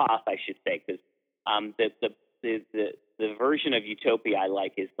prog pop, I should say, because the version of Utopia I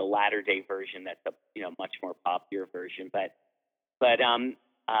like is the latter day version. That's a much more popular version, but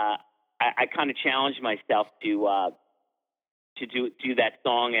I kind of challenged myself to do that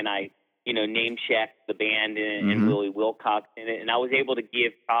song, and I name checked the band and Willie Wilcox in it, and I was able to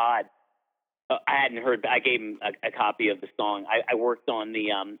give Todd. I hadn't heard. I gave him a copy of the song. I worked on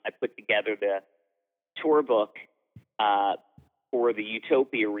I put together the tour book for the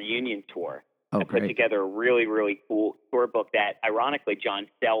Utopia reunion tour. Oh, I put together a really, really cool tour book that, ironically, John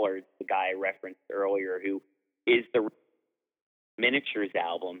Sellers, the guy I referenced earlier, who is the Miniatures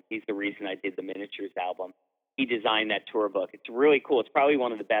album. He's the reason I did the Miniatures album. He designed that tour book. It's really cool. It's probably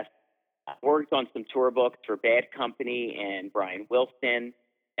one of the best. I've worked on some tour books for Bad Company and Brian Wilson,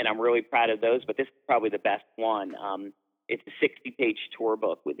 and I'm really proud of those, but this is probably the best one. It's a 60-page tour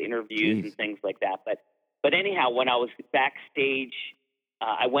book with interviews and things like that. But anyhow, when I was backstage,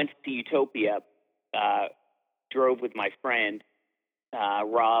 I went to see Utopia, drove with my friend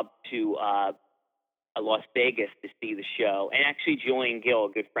Rob to Las Vegas to see the show. And actually, Julian Gill, a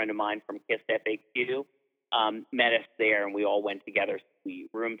good friend of mine from KISS FAQ, met us there, and we all went together. We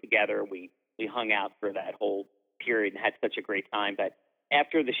roomed together. We hung out for that whole period and had such a great time. But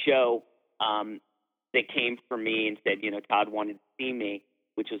after the show, they came for me and said, Todd wanted to see me,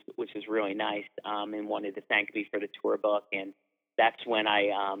 which is really nice, and wanted to thank me for the tour book. And that's when I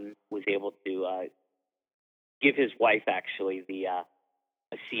was able to give his wife actually a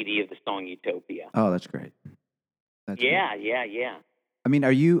CD of the song Utopia. Oh, that's great. Yeah. I mean,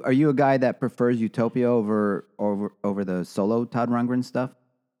 are you a guy that prefers Utopia over the solo Todd Rundgren stuff,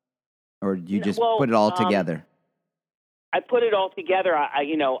 or do you just put it all together? I put it all together.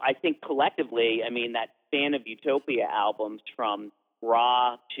 I think collectively, I mean, that span of Utopia albums from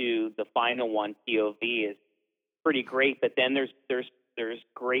Raw to the final one, POV, is pretty great. But then there's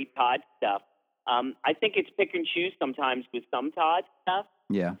great Todd stuff. I think it's pick and choose sometimes with some Todd stuff.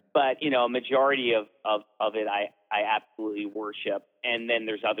 Yeah. But a majority of it I absolutely worship. And then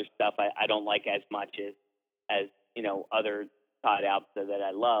there's other stuff I don't like as much as other Todd albums that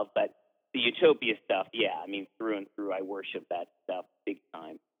I love. But the Utopia stuff, yeah, I mean, through and through, I worship that stuff big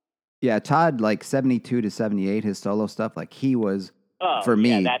time. Yeah, Todd, like 72 to 78, his solo stuff, like he was, for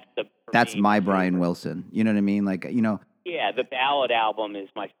me, that's my Brian Wilson. You know what I mean? Like, Yeah, the Ballad album is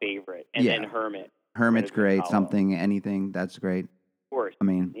my favorite. And then Hermit. Hermit's great. Something, Anything, that's great. Of course. I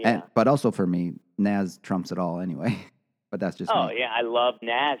mean, but also for me, Nas trumps it all anyway. But that's just me. Yeah, I love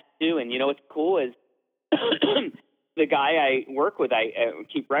Nas too. And what's cool is the guy I work with, I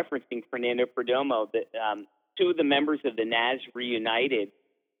keep referencing Fernando Perdomo, that two of the members of the Nas reunited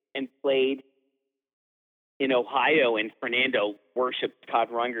and played in Ohio, and Fernando worshipped Todd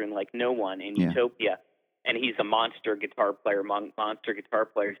Rundgren like no one in Utopia, and he's a monster guitar player among monster guitar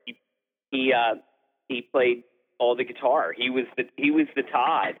players. He played all the guitar. He was the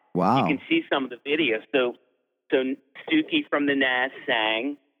Todd. Wow! You can see some of the videos. So Stookie from the Nas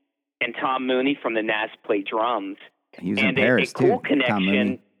sang, and Tom Mooney from the Nas played drums. He was in Paris too. Cool Tom connection.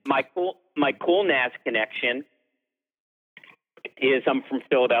 Mooney. My cool Nas connection is I'm from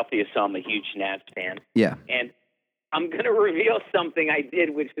Philadelphia, so I'm a huge Nas fan. Yeah. And I'm going to reveal something I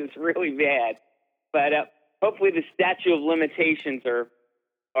did, which is really bad. But hopefully the statute of limitations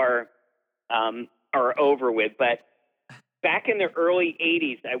are over with. But back in the early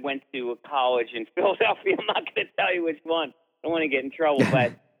 80s, I went to a college in Philadelphia. I'm not going to tell you which one. I don't want to get in trouble.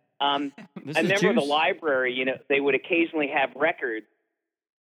 But I remember the library, they would occasionally have records.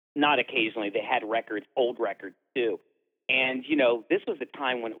 Not occasionally. They had records, old records too. And, this was a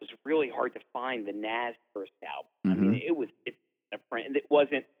time when it was really hard to find the Nas first album. Mm-hmm. I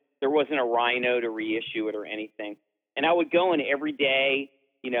mean, there wasn't a Rhino to reissue it or anything. And I would go in every day,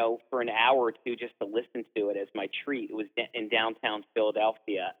 for an hour or two just to listen to it as my treat. It was in downtown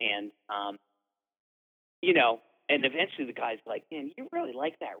Philadelphia. And, and eventually the guy's like, man, you really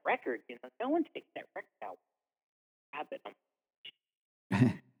like that record. No one takes that record out. Have it.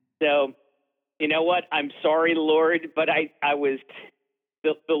 So, you know what? I'm sorry, Lord, but I was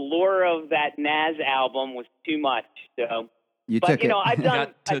the lure of that Nas album was too much. So, I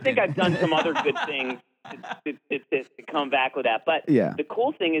think I've done some other good things to come back with that. But the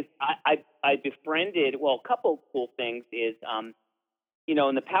cool thing is I befriended. Well, a couple of cool things is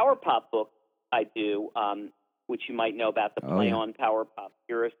in the Power Pop book I do, which you might know about, the Play on Power Pop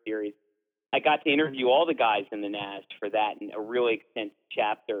Hero series. I got to interview all the guys in the Nas for that, and a really extensive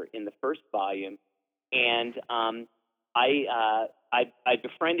chapter in the first volume. And I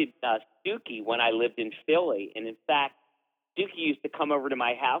befriended Stookie when I lived in Philly. And in fact, Stookie used to come over to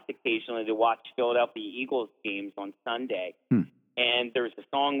my house occasionally to watch Philadelphia Eagles games on Sunday. And there's a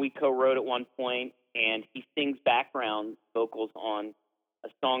song we co-wrote at one point, and he sings background vocals on a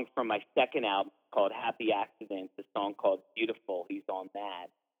song from my second album called Happy Accidents, a song called Beautiful. He's on that.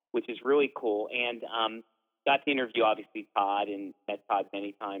 which is really cool. And got to interview, obviously, Todd, and met Todd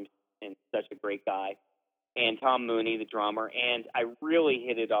many times, and such a great guy. And Tom Mooney, the drummer. And I really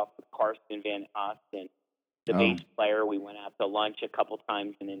hit it off with Karsten Van Osten, the bass player. We went out to lunch a couple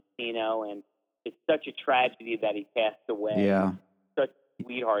times in Encino, and it's such a tragedy that he passed away. Yeah. Such a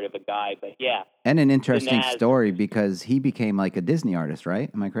sweetheart of a guy, but yeah. And an interesting story because he became like a Disney artist, right?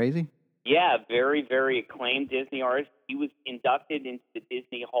 Am I crazy? Yeah, very, very acclaimed Disney artist. He was inducted into the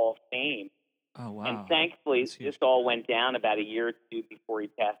Disney Hall of Fame. Oh, wow. And thankfully, this all went down about a year or two before he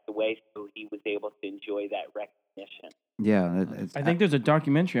passed away, so he was able to enjoy that recognition. Yeah. I think there's a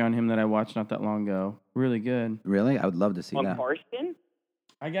documentary on him that I watched not that long ago. Really good. Really? I would love to see On that. Karsten?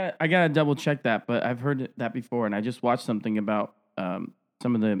 I gotta double check that, but I've heard that before, and I just watched something about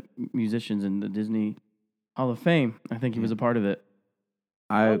some of the musicians in the Disney Hall of Fame. I think he was a part of it.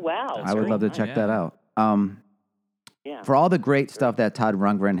 Oh, wow. I would love to check that out. Yeah. For all the great stuff that Todd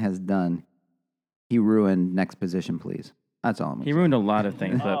Rundgren has done, he ruined Next Position, Please. That's all I'm going to say. He ruined a lot of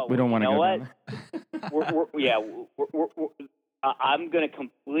things, but we don't want to go down there. I'm going to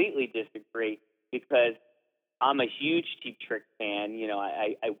completely disagree because I'm a huge Cheap Trick fan. You know,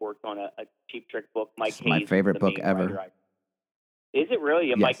 I worked on a Cheap Trick book. Mike Hayes, my favorite book ever. Writer. Is it really?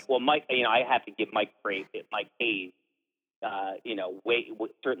 Yeah, yes. Mike. You know, I have to give Mike Hayes. You know,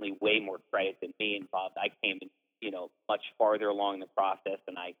 certainly way more credit than me involved. I came in, you know, much farther along the process,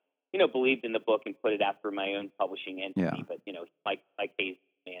 and I, you know, believed in the book and put it out for my own publishing entity. Yeah. But you know, Mike Hayes,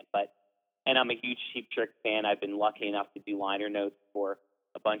 man. And I'm a huge Cheap Trick fan. I've been lucky enough to do liner notes for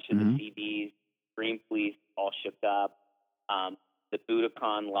a bunch of the CDs, Dream Police, All Shook Up, the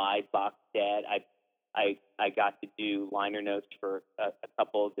Budokan Live box set. I got to do liner notes for a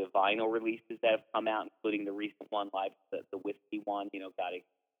couple of the vinyl releases that have come out, including the recent one, Live, the Whiskey one. You know,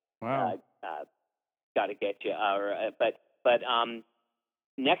 gotta get you. But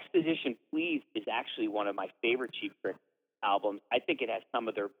Next Position, Please is actually one of my favorite Cheap Trick albums. I think it has some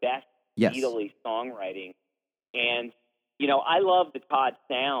of their best Beatley songwriting, and you know, I love the Todd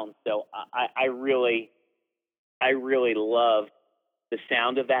sound, so I really love the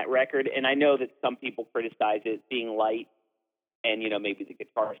sound of that record. And I know that some people criticize it being light, and you know, maybe the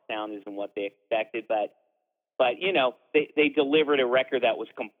guitar sound isn't what they expected, but you know, they delivered a record that was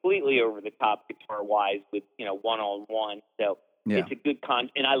completely over the top guitar wise with, you know, one-on-one. So it's a good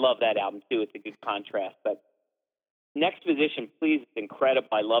and I love that album too. It's a good contrast. But Next Position, Please, is incredible.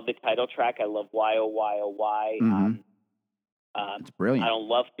 I love the title track. I love Why Oh Why Oh Why. It's brilliant. I Don't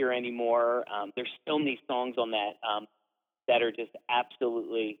Love Here Anymore. There's so many songs on that that are just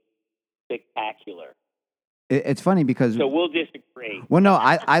absolutely spectacular. It's funny because... So we'll disagree. Well, no,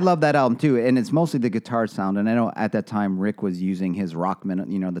 I love that album too, and it's mostly the guitar sound. And I know at that time Rick was using his Rockman,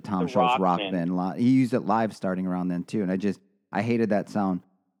 you know, the Tom Scholz Rockman. He used it live starting around then too, and I hated that sound.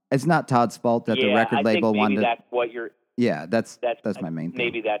 It's not Todd's fault that the record label wanted. Maybe that's what you're. Yeah, that's my main thing.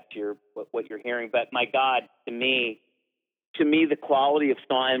 Maybe that's what you're hearing. But my God, to me, the quality of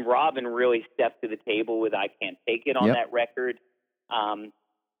song, and Robin really stepped to the table with "I Can't Take It" on that record.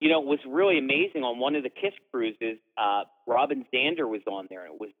 You know, it was really amazing. On one of the Kiss cruises, Robin Zander was on there,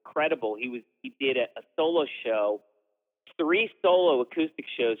 and it was incredible. He did a solo show, 3 solo acoustic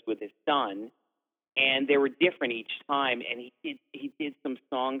shows with his son, and they were different each time. And he did some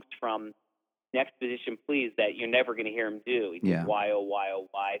songs from Next Position, Please, that you're never going to hear him do. He did Why Oh Why Oh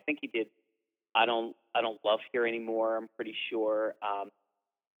Why. I think he did I Don't Love Here Anymore, I'm pretty sure.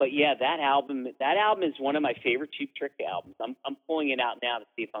 But yeah, that album is one of my favorite Cheap Trick albums. I'm pulling it out now to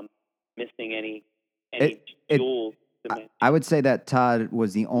see if I'm missing any jewels. I would say that Todd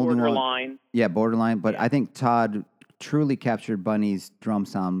was the only Borderline. one. Yeah, Borderline. But I think Todd truly captured Bunny's drum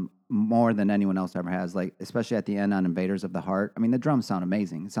sound more than anyone else ever has. Like, especially at the end on Invaders of the Heart. I mean, the drums sound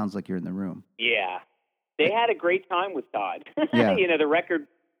amazing. It sounds like you're in the room. Yeah, they had a great time with Todd. Yeah. You know, the record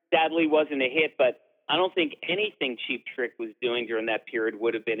sadly wasn't a hit, but I don't think anything Cheap Trick was doing during that period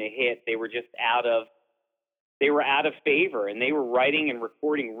would have been a hit. They were just out of favor, and they were writing and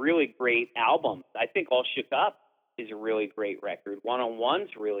recording really great albums. I think All Shook Up is a really great record.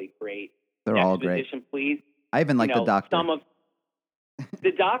 One-on-One's really great. They're all great. Position, Please. I even like The Doctor.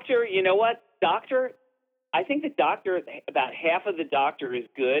 The Doctor, you know what? I think The Doctor, about half of The Doctor is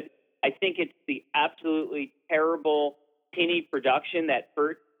good. I think it's the absolutely terrible tinny production that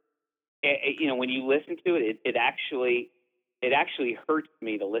hurts. You know, when you listen to it, it actually hurts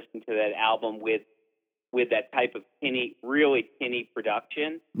me to listen to that album with that type of really tinny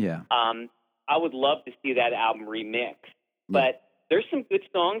production. Yeah. I would love to see that album remixed. But there's some good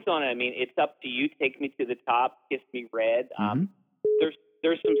songs on it. I mean, It's Up to You, Take Me to the Top, Kiss Me Red.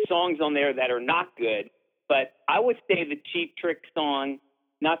 There's some songs on there that are not good, but I would say the Cheap Trick song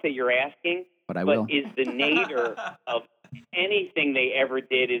not that you're asking, but I but will. is the nadir of anything they ever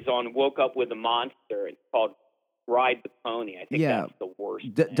did is on Woke Up with a Monster. It's called Ride the Pony. I think Yeah. that's the worst.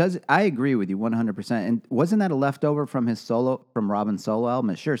 I agree with you 100%. And wasn't that a leftover from Robin's solo album?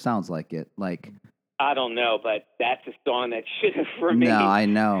 It sure sounds like it. Like, I don't know, but that's a song that should have remained no, I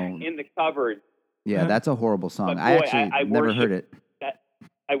know. in the cupboard. Yeah, that's a horrible song. But boy, I actually I never heard it.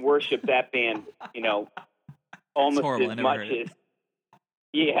 I worship that band, almost horrible. I as never much heard it. as.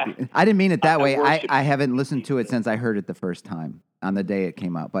 Yeah. I didn't mean it that way. worship I haven't listened to it since I heard it the first time on the day it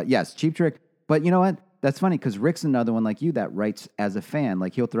came out. But yes, Cheap Trick. But you know what? That's funny because Rick's another one like you that writes as a fan.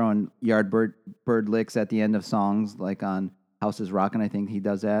 Like he'll throw in Yardbird licks at the end of songs, like on House is Rockin'. I think he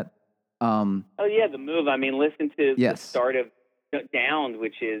does that. Oh yeah, The Move. I mean, listen to Yes. the start of Downed,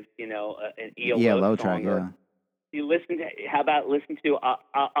 which is an ELO ELO song. track, yeah. You listen to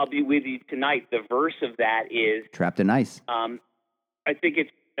I'll Be With You Tonight. The verse of that is Trapped in Ice. I think it's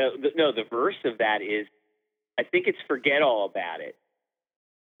the verse of that is I think it's Forget All About It.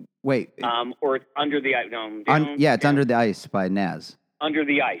 Wait. Or it's Under the Ice. It's Under the Ice by Nas. Under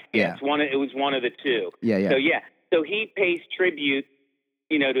the Ice. Yeah. Yeah. It was one of the two. Yeah. So he pays tribute,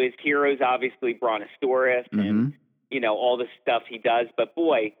 to his heroes, obviously Brontosaurus and all the stuff he does. But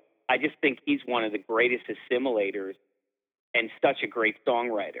boy, I just think he's one of the greatest assimilators and such a great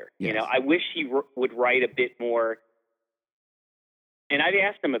songwriter. Yes. I wish he would write a bit more. And I've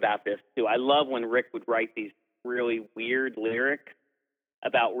asked him about this too. I love when Rick would write these really weird lyrics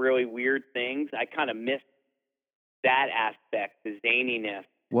about really weird things. I kind of miss that aspect, the zaniness.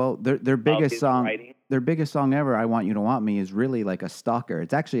 Well, their biggest song, writing. their biggest song ever, "I Want You to Want Me," is really like a stalker.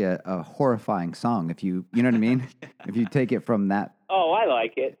 It's actually a horrifying song. If you know what I mean. If you take it from that. Oh, I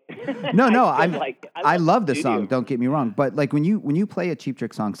like it. No, I love the it. song. Don't get me wrong, but like when you play a Cheap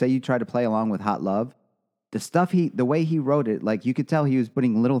Trick song, say you try to play along with Hot Love, the way he wrote it, like you could tell he was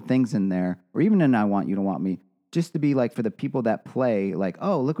putting little things in there, or even in "I Want You to Want Me," just to be like for the people that play, like,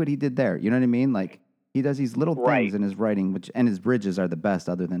 oh, look what he did there. You know what I mean? Like. He does these little things in his writing, and his bridges are the best,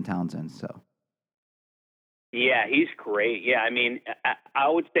 other than Townsend. So, yeah, he's great. Yeah, I mean, I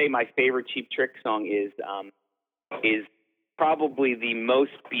would say my favorite Cheap Trick song is probably the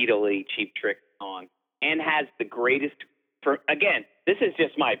most Beatley Cheap Trick song, and has the greatest. Again, this is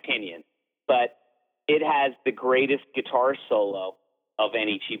just my opinion, but it has the greatest guitar solo of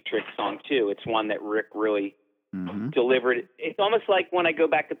any Cheap Trick song too. It's one that Rick really. Delivered. It's almost like when I go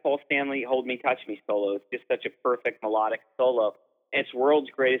back to Paul Stanley, "Hold Me, Touch Me" solo. It's just such a perfect melodic solo. And it's World's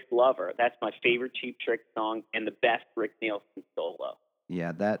Greatest Lover. That's my favorite Cheap Trick song and the best Rick Nielsen solo.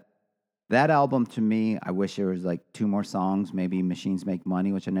 Yeah, that album to me, I wish there was like two more songs, maybe Machines Make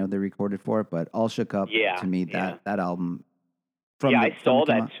Money, which I know they recorded for it, but All Shook Up to me, that album. I saw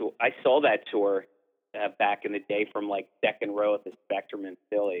that tour back in the day from like second row at the Spectrum in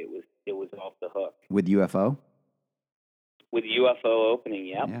Philly. It was off the hook. With UFO? With UFO opening,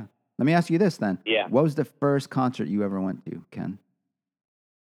 yep. Yeah. Let me ask you this then. Yeah. What was the first concert you ever went to, Ken?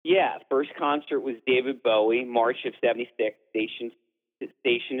 Yeah, first concert was David Bowie, March of '76, station to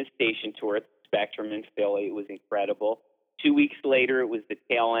station tour at the Spectrum in Philly. It was incredible. 2 weeks later, it was the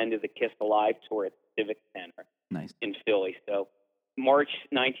tail end of the Kiss Alive tour at the Civic Center in Philly. So March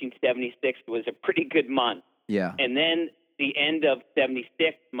 1976 was a pretty good month. Yeah. And then the end of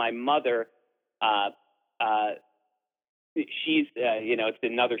 '76, my mother, she's, it's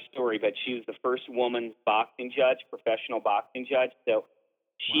another story, but she was the first woman professional boxing judge. So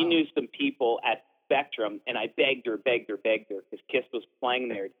she knew some people at Spectrum, and I begged her, because Kiss was playing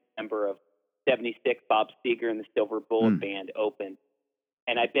there December of '76. Bob Seger and the Silver Bullet Band opened.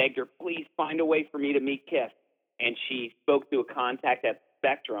 And I begged her, please find a way for me to meet Kiss. And she spoke to a contact at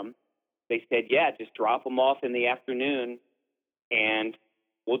Spectrum. They said, yeah, just drop them off in the afternoon, and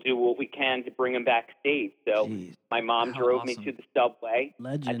we'll do what we can to bring them backstage. So my mom drove me to the subway.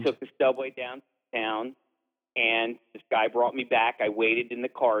 Legend. I took the subway downtown, and this guy brought me back. I waited in the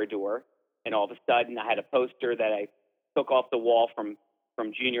corridor, and all of a sudden I had a poster that I took off the wall from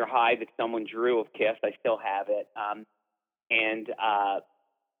junior high that someone drew of Kiss. I still have it.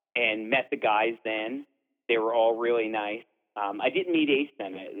 And met the guys then. They were all really nice. I didn't meet Ace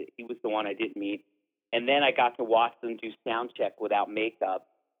then. He was the one I didn't meet. And then I got to watch them do sound check without makeup.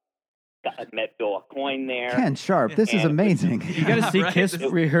 I met Bill Aucoin there. Ken Sharp, this is amazing. You got to see Kiss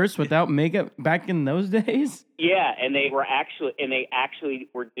rehearse without makeup back in those days? Yeah, and they actually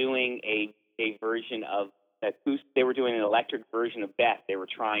were doing a version of they were doing an electric version of Beth. They were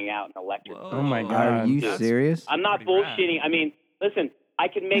trying out an electric version. Oh my God. Are you serious? I'm not bullshitting. I mean, listen, I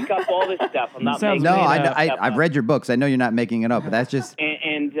can make up all this stuff. I'm not making No, stuff I've read your books. I know you're not making it up, but that's just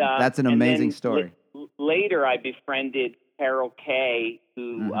that's an amazing story. Later, I befriended Carol Kay,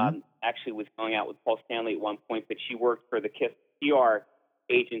 who Mm-hmm. actually was going out with Paul Stanley at one point, but she worked for the Kiss PR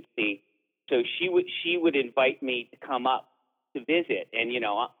agency. So she would invite me to come up to visit. And,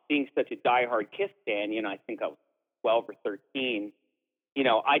 being such a diehard Kiss fan, I think I was 12 or 13,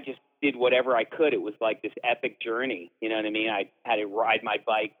 I just did whatever I could. It was like this epic journey. You know what I mean? I had to ride my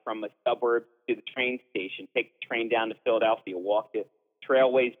bike from a suburb to the train station, take the train down to Philadelphia, walk to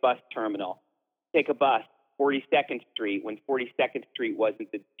Trailways bus terminal, take a bus, 42nd Street, when 42nd Street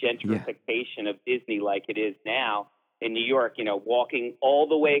wasn't the gentrification of Disney like it is now in New York, walking all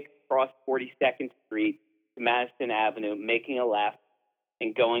the way across 42nd Street to Madison Avenue, making a left,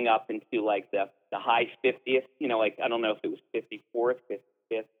 and going up into like the high 50th, I don't know if it was 54th,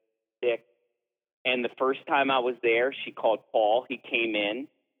 55th, 6th. And the first time I was there, she called Paul. He came in,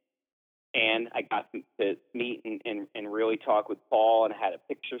 and I got to meet and really talk with Paul, and I had a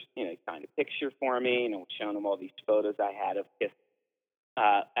picture, he signed a picture for me, showing him all these photos I had of Kiss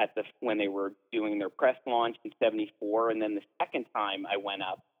when they were doing their press launch in '74. And then the second time I went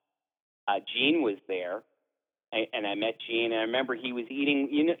up, Gene was there, and I met Gene, and I remember he was eating,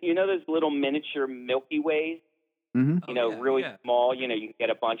 those little miniature Milky Ways, Mm-hmm. really small, you can get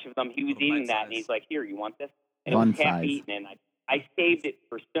a bunch of them. He was eating that, and he's like, "Here, you want this?" And Fun it was half size. eaten, and I saved it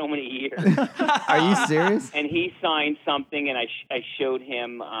for so many years. Are you serious? And he signed something, and I showed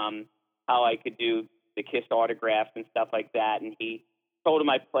him how I could do the Kiss autographs and stuff like that. And he told him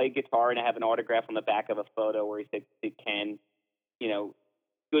I play guitar, and I have an autograph on the back of a photo where he said to Ken,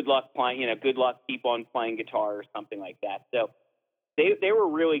 good luck playing, good luck, keep on playing guitar or something like that. So they were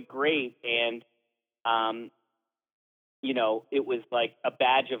really great, and it was like a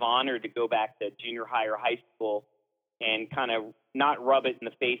badge of honor to go back to junior high or high school and kind of not rub it in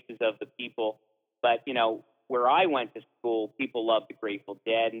the faces of the people. But, where I went to school, people loved the Grateful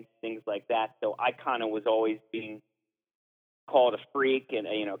Dead and things like that. So I kind of was always being called a freak and,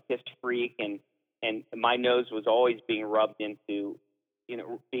 Kiss freak. And my nose was always being rubbed into,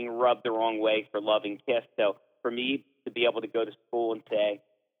 being rubbed the wrong way for loving Kiss. So for me to be able to go to school and say,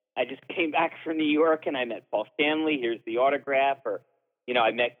 I just came back from New York and I met Paul Stanley, here's the autograph, or,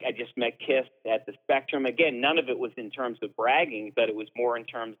 I just met Kiss at the Spectrum. Again, none of it was in terms of bragging, but it was more in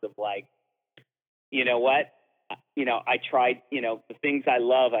terms of like, you know what? I tried, the things I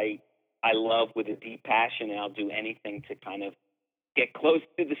love with a deep passion, and I'll do anything to kind of get close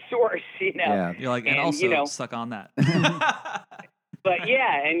to the source, Yeah. You're like, and also suck on that. But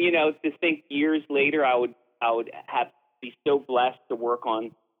yeah, and to think years later, I would have be so blessed to work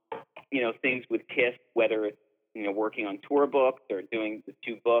on, things with Kiss, whether it's, working on tour books or doing the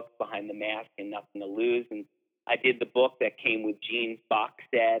 2 books, Behind the Mask and Nothing to Lose. And I did the book that came with Gene's box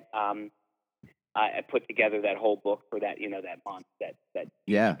set. I put together that whole book for that, that month,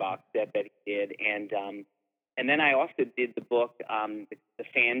 that box set that he did. And then I also did the book, the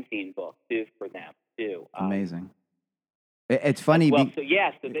fanzine book too, for them too. Amazing. It's funny.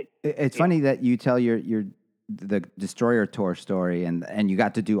 It's funny that you tell the Destroyer tour story and you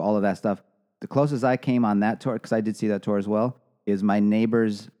got to do all of that stuff. The closest I came on that tour, because I did see that tour as well, is my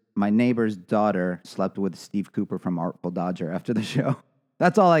neighbor's daughter slept with Steve Cooper from Artful Dodger after the show.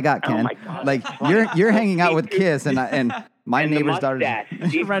 That's all I got, Ken. Oh my God, like you're hanging out with Kiss and my and neighbor's daughter. Write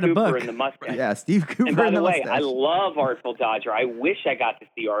Steve a Cooper book. and the mustache. Yeah, Steve Cooper And by and the the way, mustache. I love Artful Dodger. I wish I got to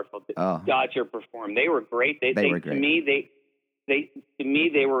see Artful Dodger perform. They were great. They were great. To me,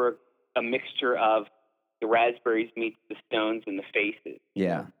 they were a mixture of the Raspberries meets the Stones and the Faces.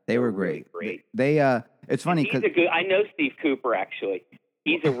 Yeah, they were great. Really great. They it's funny because I know Steve Cooper actually.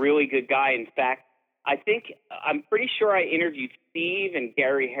 He's a really good guy. In fact, I'm pretty sure I interviewed Steve and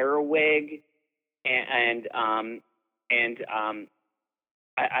Gary Herwig, and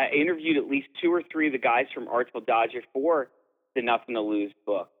I interviewed at least 2 or 3 of the guys from Artful Dodger for the Nothing to Lose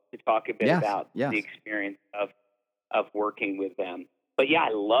book to talk a bit about the experience of working with them. But yeah, I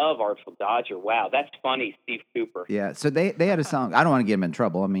love Artful Dodger. Wow, that's funny, Steve Cooper. Yeah, so they had a song. I don't want to get them in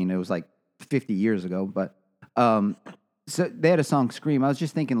trouble. I mean, it was like 50 years ago, but so they had a song, Scream. I was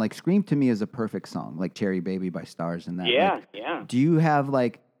just thinking, like, Scream to me is a perfect song, like Cherry Baby by Stars and that. Yeah, like, yeah. Do you have,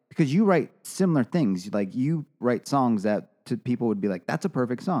 like, because you write similar things, like you write songs that to people would be like, that's a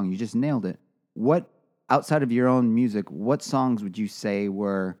perfect song. You just nailed it. What, outside of your own music, what songs would you say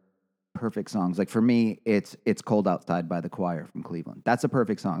were perfect songs? Like for me, it's Cold Outside by The Choir from Cleveland. That's a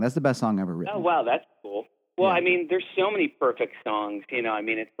perfect song. That's the best song ever written. Oh, wow, that's cool. Well, Yeah. I mean, there's so many perfect songs, I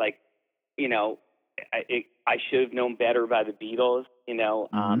mean, it's like, I Should Have Known Better by the Beatles,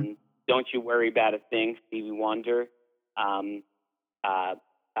 Don't You Worry About a Thing, Stevie Wonder.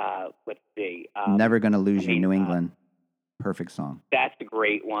 Let's see. Never Gonna Lose You, New England. Perfect song. That's a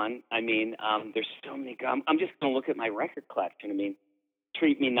great one. I mean, there's so many. I'm just going to look at my record collection. I mean,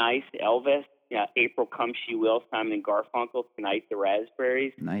 Treat Me Nice, Elvis, April Come She Will, Simon and Garfunkel, Tonight the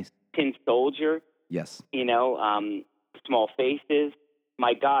Raspberries, Nice. Tin Soldier, Yes. Small Faces.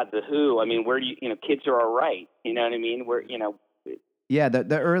 My God, The Who. I mean, where do Kids Are All Right. You know what I mean? Yeah,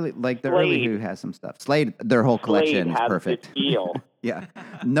 the early Slade. Who has some stuff. Slade, their whole collection Slade is has perfect. this deal. Yeah.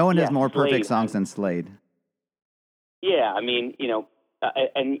 No one has more Slade perfect songs has- than Slade. Yeah, I mean,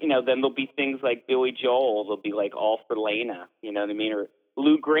 then there'll be things like Billy Joel. There'll be like All for Lena. You know what I mean? Or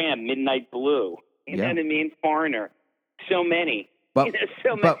Lou Gramm, Midnight Blue. You know what I mean? Foreigner. So many. But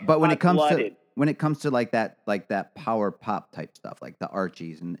so many. but when it comes Hot-blooded. to like that power pop type stuff, like the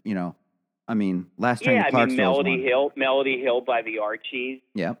Archies and I mean, Last Train to Clarksville. Melody Hill by the Archies.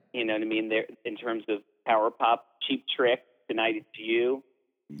 Yeah. You know what I mean? There in terms of power pop, Cheap Trick, Tonight It's You.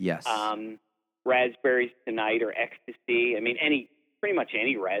 Yes. Raspberries Tonight or Ecstasy. I mean, pretty much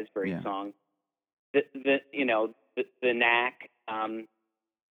any Raspberry song. The Knack.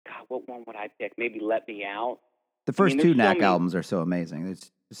 God, what one would I pick? Maybe Let Me Out. The first two there's so Knack many- albums are so amazing.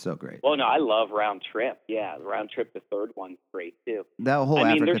 It's so great. Well, no, I love Round Trip. Yeah, Round Trip, the third one's great too. That whole I mean,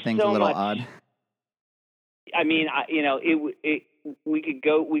 Africa there's thing's so a little much- odd. I mean, we could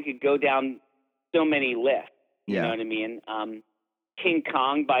go down so many lists. You Yeah. know what I mean? King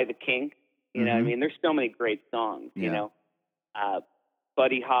Kong by the Kinks. You know what I Mhm. mean? There's so many great songs. Yeah. You know,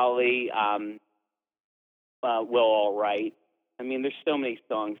 Buddy Holly, Will All Right. I mean, there's so many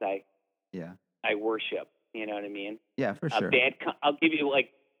songs I worship. You know what I mean? Yeah, for sure. I'll give you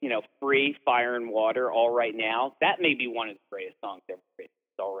Free, Fire and Water, All Right Now. That may be one of the greatest songs ever written.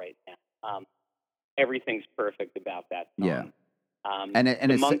 It's All Right Now. Everything's perfect about that song. Yeah. And the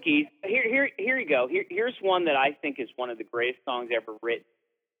the Monkees. Here you go. Here's one that I think is one of the greatest songs ever written.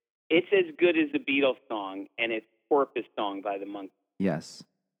 It's as good as the Beatles song, and it's Porpoise Song by the Monkees. Yes.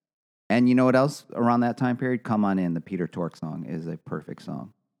 And you know what else around that time period? Come On In, the Peter Tork song, is a perfect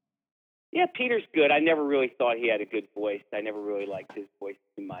song. Yeah, Peter's good. I never really thought he had a good voice. I never really liked his voice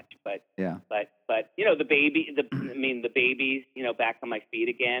too much. But Yeah. but the Babies. Back on My Feet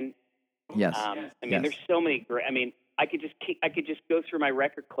Again. Yes. There's so many great. I mean, I could just go through my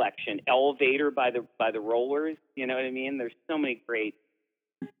record collection. Elevator by the Rollers. You know what I mean? There's so many great.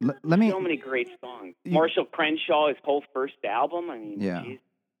 So many great songs. Marshall Crenshaw, his whole first album. I mean, Yeah. geez.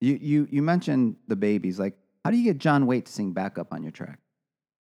 You mentioned the Babies. Like, how do you get John Waite to sing backup on your track?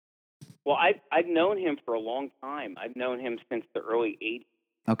 Well, I've known him for a long time. I've known him since the early '80s.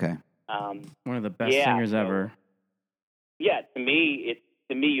 Okay. One of the best singers ever. Yeah, to me,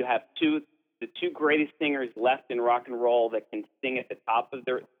 you have the two greatest singers left in rock and roll that can sing at the top of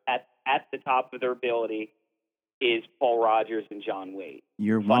their ability is Paul Rodgers and John Waite.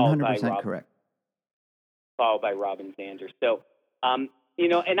 You're Followed by 100% correct. Followed by Robin Zander. So, and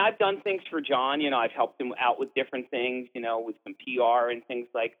I've done things for John. I've helped him out with different things, with some PR and things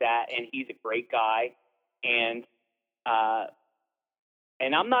like that. And he's a great guy. And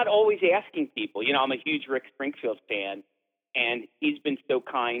I'm not always asking people. I'm a huge Rick Springfield fan, and he's been so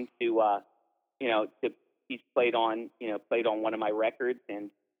kind to, he's played on one of my records, and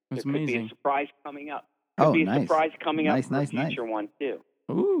That's there could be amazing. a surprise coming up. Oh, Could be a nice. surprise coming up for a Nice. future one too.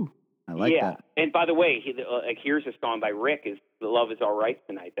 Ooh. I like that. And by the way, here's a song by Rick. Is "The Love Is All Right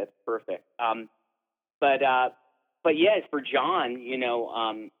Tonight." That's perfect. But yeah, for John,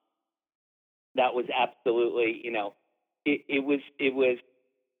 that was absolutely, it was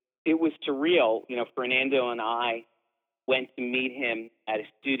surreal. Fernando and I went to meet him at a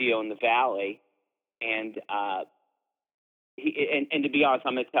studio in the Valley, and and to be honest,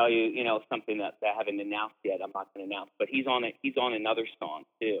 I'm going to tell you, something that I haven't announced yet. I'm not going to announce, but he's on another song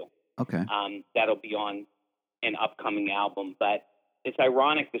too. Okay. That'll be on an upcoming album. But it's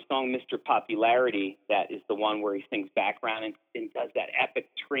ironic, the song Mr. Popularity, that is the one where he sings background and does that epic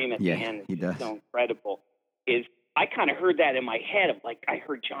scream at the end. It's he does. so incredible. I kind of heard that in my head. I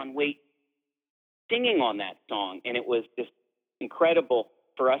heard John Waite singing on that song, and it was just incredible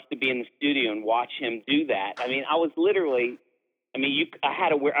for us to be in the studio and watch him do that. I mean, I was literally, I had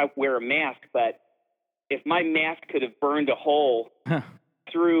to wear a mask, but if my mask could have burned a hole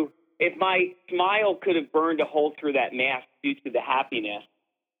through, if my smile could have burned a hole through that mask due to the happiness,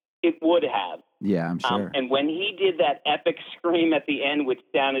 it would have. Yeah, I'm sure. And when he did that epic scream at the end, which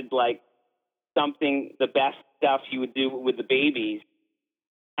sounded like something, the best stuff you would do with the Babies,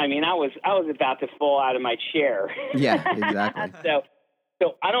 I was about to fall out of my chair. Yeah, exactly.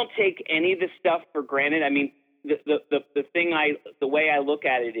 So I don't take any of this stuff for granted. I mean, the way I look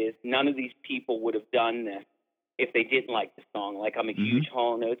at it is none of these people would have done this if they didn't like the song. Like, I'm a huge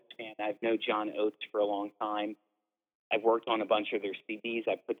Hall & Oates fan. I've known John Oates for a long time. I've worked on a bunch of their CDs.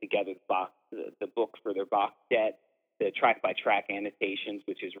 I put together the book for their box set, the track-by-track annotations,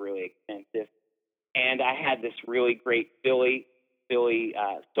 which is really extensive. And I had this really great Philly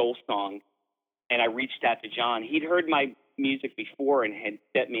soul song, and I reached out to John. He'd heard my music before and had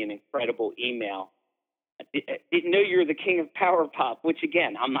sent me an incredible email. I didn't know you were the king of power pop, which,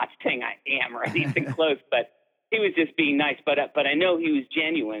 again, I'm not saying I am or anything close, but he was just being nice. But I know he was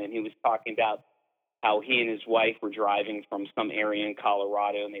genuine, and he was talking about how he and his wife were driving from some area in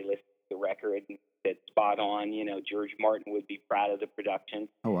Colorado, and they listened to the record and said, spot on, George Martin would be proud of the production.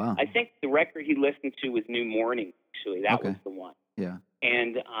 Oh, wow. I think the record he listened to was New Morning, actually. That was the one. Yeah.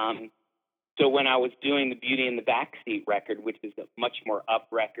 And so when I was doing the Beauty in the Backseat record, which is a much more up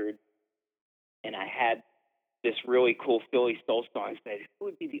record, and I had this really cool Philly soul song, I said, who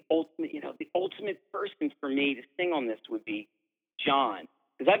would be the ultimate person for me to sing on this would be John.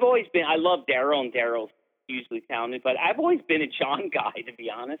 Because I love Daryl, and Daryl's hugely talented, but I've always been a John guy, to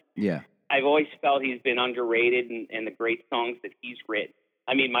be honest. Yeah. I've always felt he's been underrated and the great songs that he's written.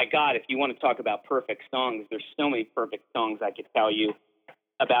 I mean, my God, if you want to talk about perfect songs, there's so many perfect songs I could tell you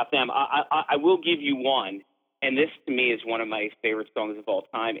about them. I will give you one, and this to me is one of my favorite songs of all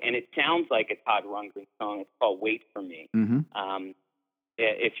time, and it sounds like a Todd Rundgren song. It's called Wait for Me,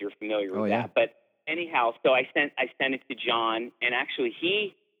 if you're familiar with that. But anyhow, so I sent it to John, and actually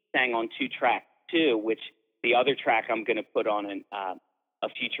he sang on 2 tracks too, which the other track I'm going to put on a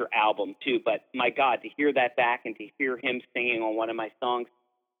future album too. But my God, to hear that back and to hear him singing on one of my songs,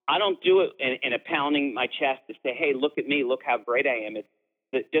 I don't do it in a pounding my chest to say, hey, look at me, look how great I am.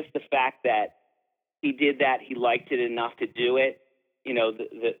 It's just the fact that he did that, he liked it enough to do it.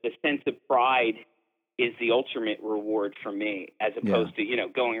 The sense of pride is the ultimate reward for me, as opposed to,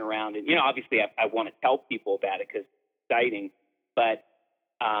 going around and, obviously I want to tell people about it because it's exciting, but,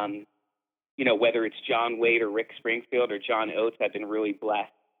 whether it's John Waite or Rick Springfield or John Oates, I've been really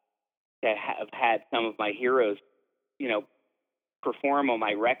blessed to have had some of my heroes, perform on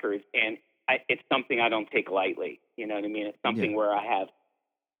my records. And it's something I don't take lightly. You know what I mean? It's something where I have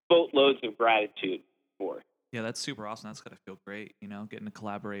boatloads of gratitude for. Yeah, that's super awesome. That's got to feel great, getting to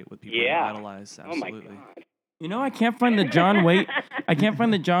collaborate with people you idolize. Absolutely. Oh my God. I can't find the John Waite. I can't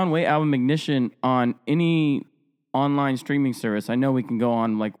find the John Waite album Ignition on any online streaming service. I know we can go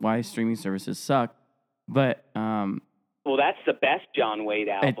on like why streaming services suck, but well, that's the best John Waite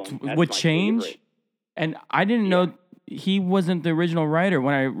album. It would change, favorite. And I didn't know he wasn't the original writer.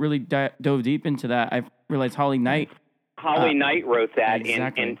 When I really dove deep into that, I realized Holly Knight. Holly Knight wrote that,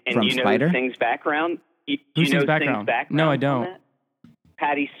 exactly. and From Spider? Who sings background? Who sings background? No, I don't.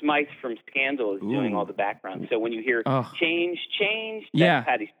 Patty Smythe from Scandal is doing all the background. So when you hear change, that's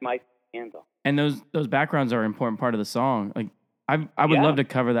Patty Smythe from Scandal. And those backgrounds are an important part of the song. Like I would love to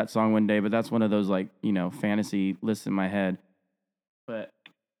cover that song one day, but that's one of those fantasy lists in my head. But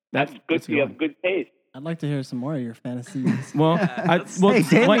that's good. You have good taste. I'd like to hear some more of your fantasies. Well, hey,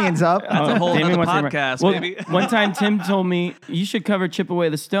 Damien's up. That's a whole other podcast, baby. One time Tim told me, you should cover Chip Away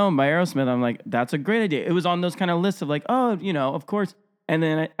the Stone by Aerosmith. I'm like, that's a great idea. It was on those kind of lists of like, of course. And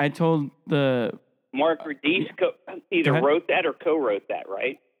then I told the... Mark Radice either wrote that or co-wrote that,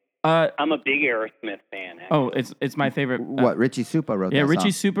 right? I'm a big Aerosmith fan. Actually. Oh, it's my favorite. What, Richie Supa wrote that song? Yeah,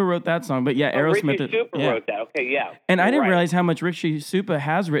 Richie Supa wrote that song. But Aerosmith... Richie Supa wrote that. Okay, yeah. And I didn't realize how much Richie Supa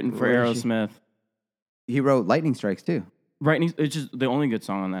has written for Aerosmith. He wrote Lightning Strikes too. Right, it's just the only good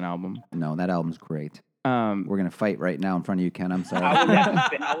song on that album. No, that album's great. We're gonna fight right now in front of you, Ken. I'm sorry.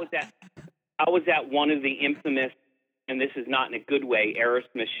 I was at one of the infamous, and this is not in a good way,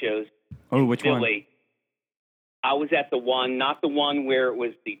 Aerosmith shows. Oh, which Philly. one? I was at the one, not the one where it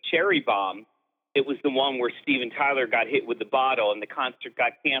was the cherry bomb. It was the one where Steven Tyler got hit with the bottle and the concert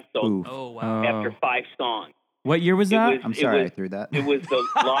got canceled. Oof. Oh, wow. After 5 songs. What year was that? I'm sorry I threw that. It was the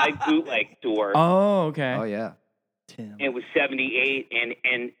live bootleg tour. Oh, okay. Oh, yeah. Tim. It was 78,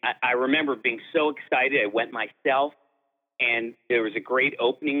 and I remember being so excited. I went myself, and there was a great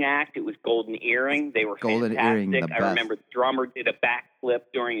opening act. It was Golden Earring. They were Golden fantastic. Earring, the best. I remember the drummer did a backflip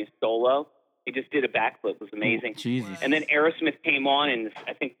during his solo. He just did a backflip. It was amazing. Jesus. And then Aerosmith came on, and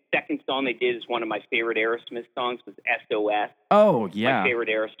I think the second song they did is one of my favorite Aerosmith songs was SOS. Oh, yeah. My favorite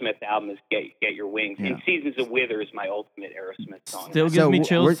Aerosmith album is Get Your Wings. Yeah. And Seasons of Wither is my ultimate Aerosmith song. Still gives me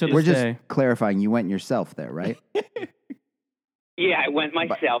chills to this we're day. just clarifying. You went yourself there, right? Yeah, I went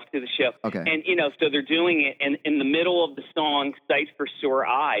myself to the show. Okay. And, so they're doing it, and in the middle of the song, Sight for Sore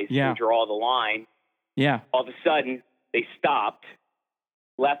Eyes, to draw the line, all of a sudden, they stopped,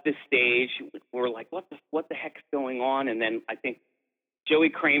 left the stage. We're like, what the heck's going on? And then I think Joey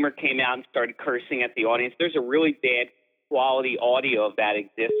Kramer came out and started cursing at the audience. There's a really bad quality audio of that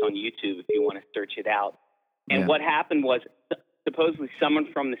exists on YouTube if you want to search it out. And what happened was supposedly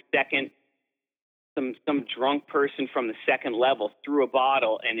someone from the second, some drunk person from the second level threw a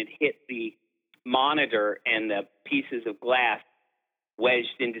bottle and it hit the monitor, and the pieces of glass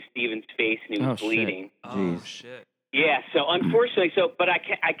wedged into Steven's face and he was bleeding. Oh, shit. Yeah, so unfortunately, but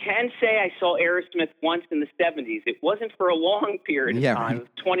I can say I saw Aerosmith once in the 70s. It wasn't for a long period of time. It was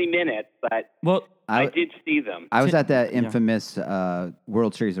 20 minutes, but I did see them. I was at that infamous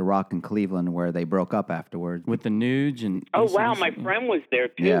World Series of Rock in Cleveland where they broke up afterwards. With the Nuge and Oh, AC/DC. wow, my friend was there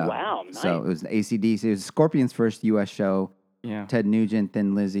too. Yeah. Wow, nice. So it was AC/DC. It was Scorpions' first U.S. show. Yeah. Ted Nugent,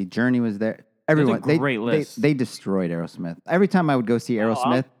 Thin Lizzy. Journey was there. Everyone. That's a great list. They destroyed Aerosmith. Every time I would go see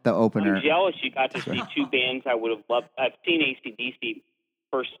Aerosmith, the opener. I'm jealous you got to see two bands I would have loved. I've seen AC/DC.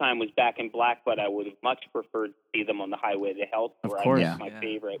 First time was Back in Black, but I would have much preferred to see them on the Highway to Hell tour. Of course. That's my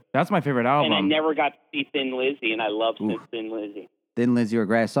favorite. That's my favorite album. And I never got to see Thin Lizzy, and I love Thin Lizzy. Thin Lizzy were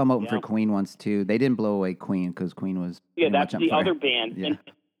great. I saw them open for Queen once, too. They didn't blow away Queen because Queen was that's much on the fire. other band. Yeah.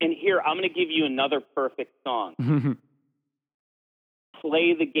 And here, I'm going to give you another perfect song.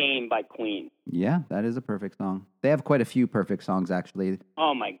 Play the Game by Queen. Yeah, that is a perfect song. They have quite a few perfect songs, actually.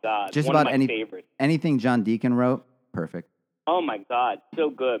 Oh, my God. Just One about of my favorites. anything John Deacon wrote, perfect. Oh, my God.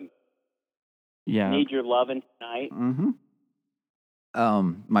 So good. Yeah. Need Your Lovin' Tonight.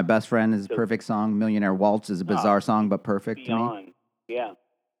 Mm-hmm. My Best Friend is a perfect song. Millionaire Waltz is a bizarre song, but perfect to me. Beyond. Yeah.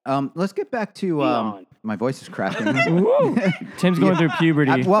 Let's get back to my voice is cracking. Tim's going through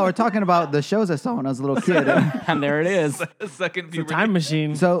puberty. Well, we're talking about the shows I saw when I was a little kid. And there it is. Second It's a time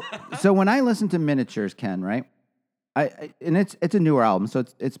machine. So when I listen to Miniatures, Ken, right? And it's a newer album, so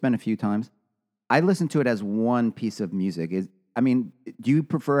it's been a few times. I listen to it as one piece of music. Do you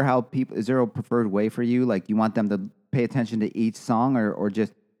prefer how people? Is there a preferred way for you? Like, you want them to pay attention to each song, or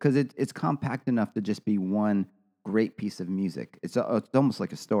just because it's compact enough to just be one great piece of music? It's almost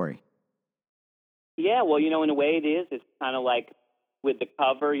like a story. Yeah, well, in a way it is. It's kind of like with the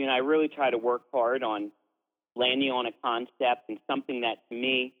cover. I really try to work hard on landing on a concept and something that, to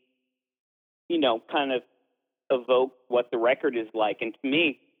me, kind of evoke what the record is like. And to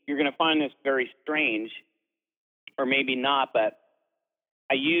me, you're going to find this very strange, or maybe not, but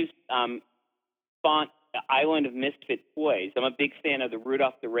I used font Island of Misfit Toys. I'm a big fan of the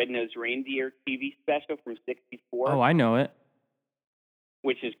Rudolph the Red-Nosed Reindeer TV special from '64. Oh, I know it.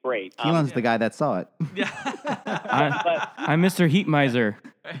 Which is great. Keelan's the guy that saw it. I'm Mr. Heat Miser.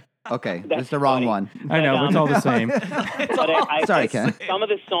 Okay, that's the wrong one. I know, but it's all the same. But Sorry, Ken. Some of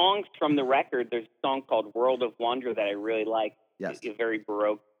the songs from the record, there's a song called World of Wonder that I really like. Yes. It's a very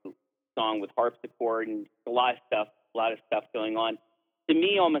Baroque song with harpsichord and a lot of stuff going on. To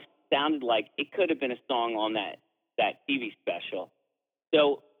me, almost sounded like it could have been a song on that TV special.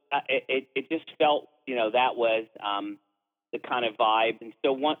 So it just felt, that was the kind of vibe. And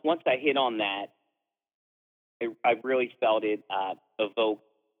so once I hit on that, I really felt it evoke,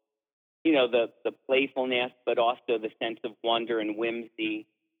 the playfulness, but also the sense of wonder and whimsy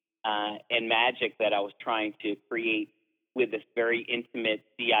and magic that I was trying to create with this very intimate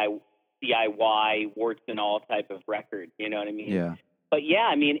DIY, warts and all type of record. You know what I mean? Yeah. But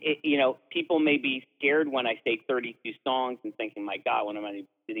yeah, people may be scared when I say 32 songs and thinking, my God, when am I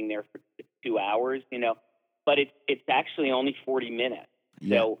sitting there for 2 hours? But it's actually only 40 minutes.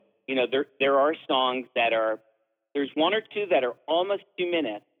 Yeah. So, there are songs there's one or two that are almost 2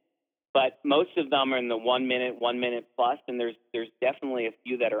 minutes, but most of them are in the 1 minute plus, and there's definitely a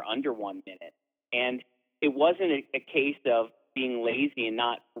few that are under 1 minute. And it wasn't a case of being lazy and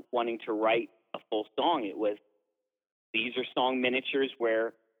not wanting to write a full song. It was, these are song miniatures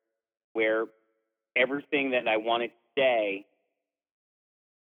where everything that I wanted to say,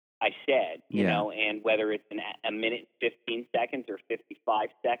 I said, and whether it's a minute and 15 seconds or 55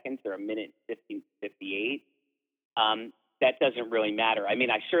 seconds or a minute and 58, that doesn't really matter. I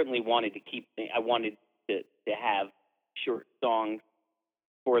certainly wanted I wanted to have short songs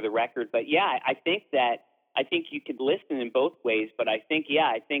for the record. But yeah, I think you could listen in both ways, but I think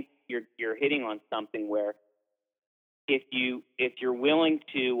you're hitting on something where if you're willing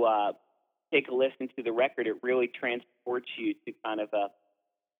to take a listen to the record, it really transports you to kind of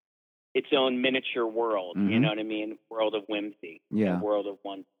its own miniature world. Mm-hmm. You know what I mean? World of whimsy. Yeah. World of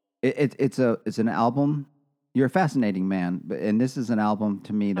wonder. It's an album. You're a fascinating man, and this is an album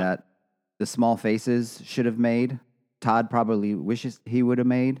to me that the Small Faces should have made. Todd probably wishes he would have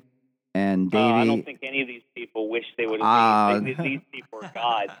made, and Davey. I don't think any of these people wish they would have made. These people are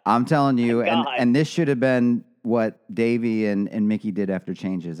gods. I'm telling you, God. and this should have been what Davey and Mickey did after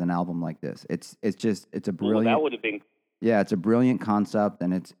Changes, an album like this. It's a brilliant. That would have been. Yeah, it's a brilliant concept,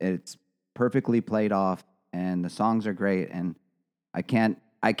 and it's perfectly played off, and the songs are great, and I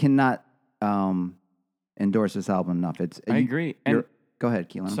cannot endorse this album enough. I agree. And go ahead,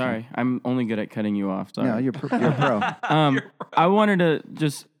 Keelan. sorry, I'm only good at cutting you off. Sorry. No, you're a pro. I wanted to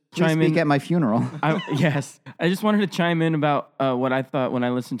just Please chime speak in at my funeral. Yes, I just wanted to chime in about what I thought when I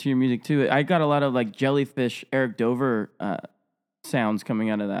listened to your music too. I got a lot of like Jellyfish, Eric Dover sounds coming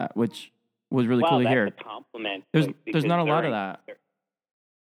out of that, which was really cool to hear. That's a compliment. There's not a lot of that.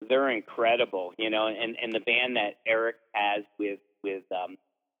 They're incredible, you know, and the band that Eric has with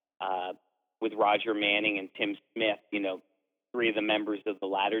Roger Manning and Tim Smith, you know, 3 of the members of the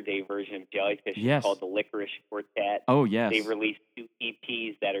latter-day version of Jellyfish is called the Licorice Quartet. Oh, yes. They've released 2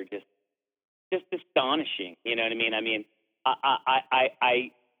 EPs that are just astonishing. You know what I mean? I mean,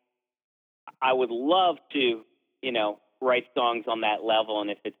 I would love to, you know, write songs on that level,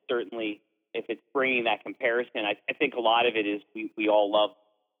 and if it's bringing that comparison, I think a lot of it is we all love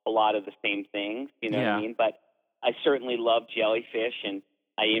a lot of the same things. You know what I mean? But I certainly love Jellyfish, and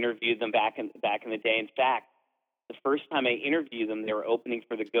I interviewed them back in the day. In fact, the first time I interviewed them, they were opening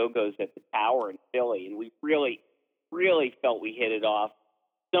for the Go-Go's at the Tower in Philly, and we really, really felt we hit it off.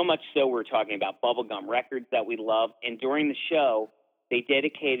 So much so we're talking about bubblegum records that we love. And during the show, they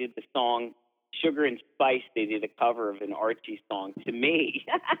dedicated the song Sugar and Spice. They did a cover of an Archie song to me.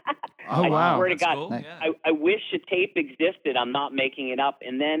 Oh, wow. I swear to God, cool. Nice. Yeah. I wish a tape existed. I'm not making it up.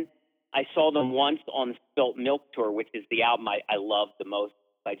 And then I saw them once on the Spilt Milk Tour, which is the album I love the most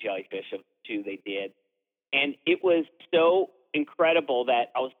by Jellyfish, of the 2 they did. And it was so incredible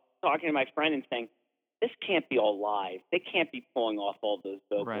that I was talking to my friend and saying, this can't be all live. They can't be pulling off all those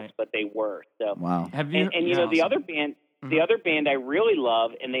vocals, Right. but they were. So, Wow. Have you? and you know, the awesome. other band, the other band I really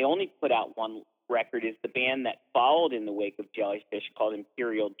love, and they only put out 1 record, is the band that followed in the wake of Jellyfish called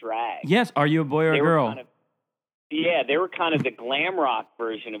Imperial Drag. Yes. Are you a boy or a They were girl? kind of- they were kind of the glam rock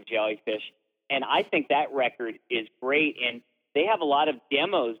version of Jellyfish, and I think that record is great. And they have a lot of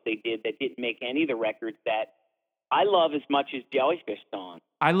demos they did that didn't make any of the records that I love as much as Jellyfish songs.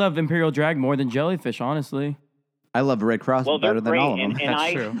 I love Imperial Drag more than Jellyfish, honestly. I love Red Cross Well, they're better than great, all of them. and That's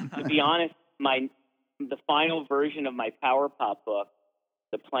I, true. to be honest, the final version of my Power Pop book,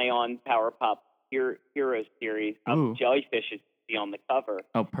 the Play On Power Pop Hero series Ooh. of Jellyfish, is be on the cover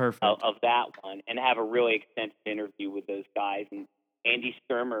Oh, perfect. of that one, and have a really extensive interview with those guys. And Andy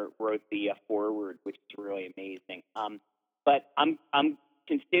Sturmer wrote the foreword, which is really amazing. But I'm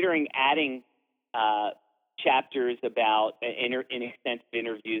considering adding chapters about inextensive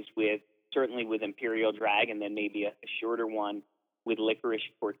interviews certainly with Imperial Drag, and then maybe a shorter one with Licorice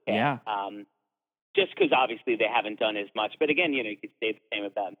Quartet. Yeah. Just because obviously they haven't done as much. But again, you know, you could say the same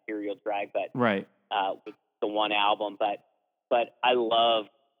about Imperial Drag, but Right. with the 1 album. But I love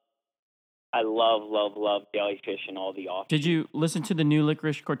Jellyfish and all the off. Did you listen to the new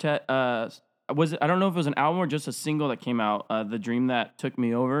Licorice Quartet? Was it? I don't know if it was an album or just a single that came out. The Dream That Took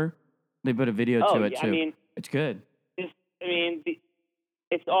Me Over. They put a video to it too. I mean, it's good.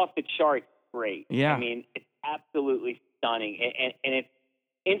 it's off the charts great. Yeah. I mean, it's absolutely stunning, and it's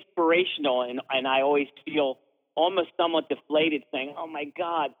inspirational. And I always feel almost somewhat deflated, saying, "Oh my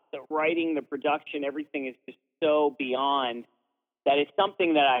God, the writing, the production, everything is just so beyond." That it's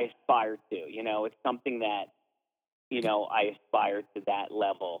something that I aspire to. You know, it's something that, you know, I aspire to that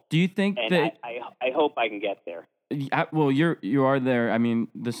level. Do you think And that? I hope I can get there. Well, you are there. I mean,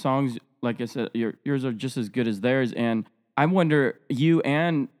 the songs, like I said, yours are just as good as theirs. And I wonder, you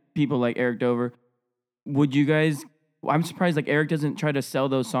and people like Eric Dover, would you guys? I'm surprised like Eric doesn't try to sell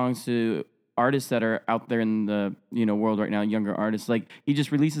those songs to artists that are out there in the world right now, younger artists. Like he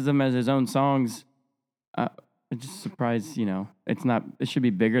just releases them as his own songs. I'm just surprised, it's not. It should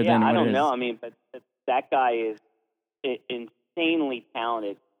be bigger than what I don't it is. know. I mean, but that guy is insanely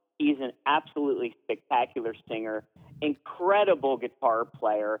talented. He's an absolutely spectacular singer, incredible guitar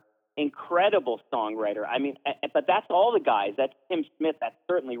player, incredible songwriter. I mean, but that's all the guys. That's Tim Smith. That's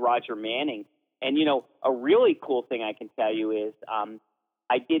certainly Roger Manning. And, a really cool thing I can tell you is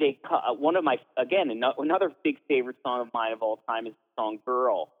I did one of my, again, another big favorite song of mine of all time is the song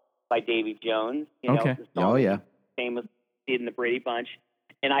Girl by Davy Jones. Okay. The song Oh, yeah. famous did in the Brady Bunch.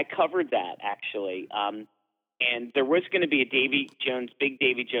 And I covered that, actually. And there was going to be a big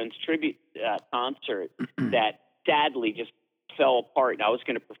Davy Jones tribute concert that sadly just fell apart. And I was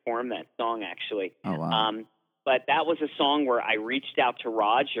going to perform that song, actually. Oh, wow. But that was a song where I reached out to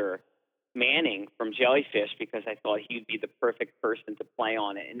Roger Manning from Jellyfish because I thought he'd be the perfect person to play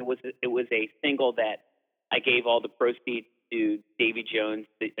on it. And it was a single that I gave all the proceeds to Davy Jones,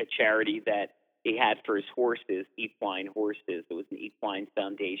 a charity that he had for his horses, equine horses. It was an equine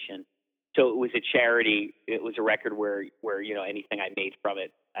foundation. So it was a charity. It was a record where anything I made from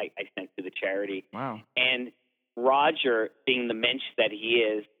it, I sent to the charity. Wow. And Roger, being the mensch that he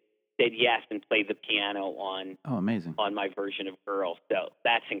is, said yes and played the piano on amazing. on my version of Girl. So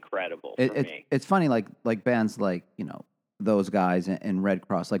that's incredible for me. It's funny, like bands like, you know, those guys and Red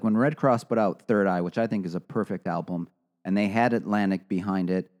Cross. Like when Red Cross put out Third Eye, which I think is a perfect album, and they had Atlantic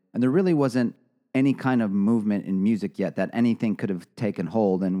behind it, and there really wasn't any kind of movement in music yet that anything could have taken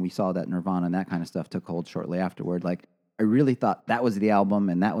hold, and we saw that Nirvana and that kind of stuff took hold shortly afterward. Like, I really thought that was the album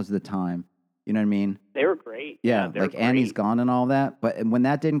and that was the time. You know what I mean? They were great. Yeah, they're like great. Annie's Gone and all that. But when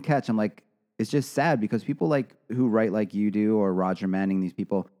that didn't catch, I'm like, it's just sad because people like who write like you do or Roger Manning, these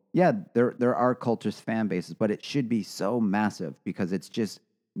people, yeah, there are cultist fan bases, but it should be so massive because it's just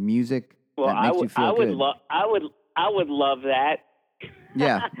music that makes you feel good. I would love that.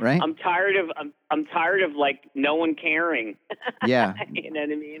 Yeah, right. I'm tired of like no one caring. Yeah, you know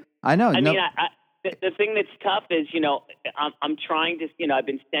what I mean. I know. I mean, the thing that's tough is, you know, I'm trying to, you know, I've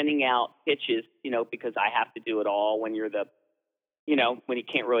been sending out pitches, you know, because I have to do it all when you're you know, when you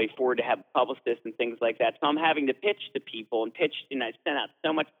can't really afford to have publicists and things like that. So I'm having to pitch to people and I sent out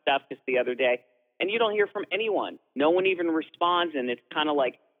so much stuff just the other day, and you don't hear from anyone. No one even responds, and it's kind of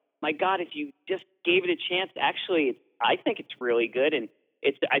like, my God, if you just gave it a chance, actually, I think it's really good, and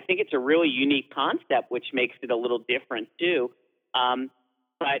I think it's a really unique concept, which makes it a little different too.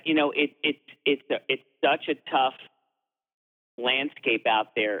 But you know, it's such a tough landscape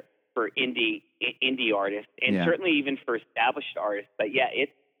out there for indie artists, and certainly even for established artists. But yeah,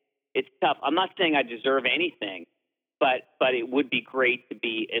 it's tough. I'm not saying I deserve anything, but it would be great to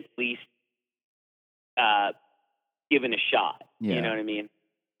be at least given a shot. Yeah. You know what I mean?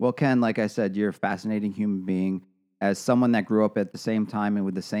 Well, Ken, like I said, you're a fascinating human being. As someone that grew up at the same time and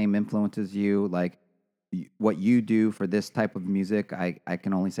with the same influences as you, like what you do for this type of music, I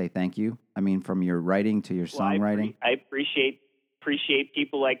can only say thank you. I mean, from your writing to your songwriting. I appreciate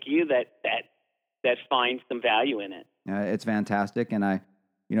people like you that find some value in it. It's fantastic, and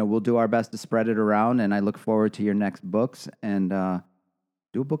we'll do our best to spread it around. And I look forward to your next books and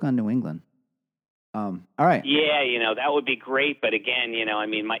do a book on New England. All right. Yeah, you know, that would be great. But again, you know, I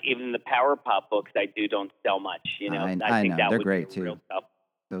mean, even the power pop books I do don't sell much. You know, I think know. that They're would great be too. real tough.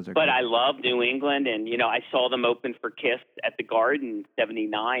 Those are. But great. I love New England, and you know, I saw them open for Kiss at the Garden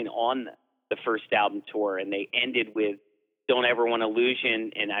 '79 on the first album tour, and they ended with "Don't Ever Want to Lose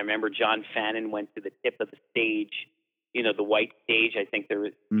You." And I remember John Fannin went to the tip of the stage, you know, the white stage. I think there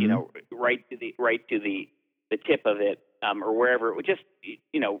was, you know, right to the tip of it, or wherever it was, just,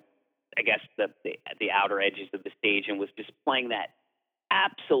 you know, I guess the outer edges of the stage, and was just playing that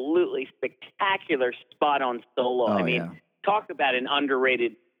absolutely spectacular spot-on solo. I mean, talk about an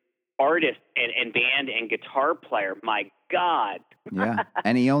underrated artist and band and guitar player. My God. Yeah,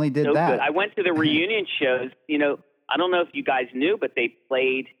 and he only did so that. Good. I went to the reunion shows. You know, I don't know if you guys knew, but they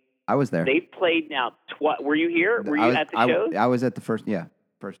played. I was there. They played now. Were you here? Were you at the shows? I was at the first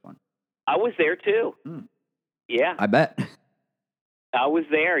one. I was there too. Yeah. I bet. I was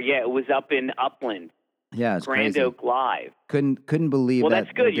there. Yeah, it was up in Upland. Yeah, it's Grand crazy. Oak Live. Couldn't believe that. Well,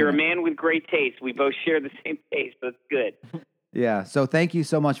 that's good. You're a man with great taste. We both share the same taste. That's good. Yeah. So thank you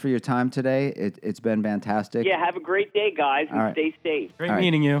so much for your time today. It's been fantastic. Yeah. Have a great day, guys, and stay safe. Great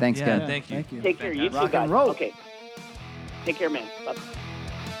meeting you. Thanks, Ken. Thank you. Take care. You too, Rock guys. and roll. Okay. Take care, man. Bye.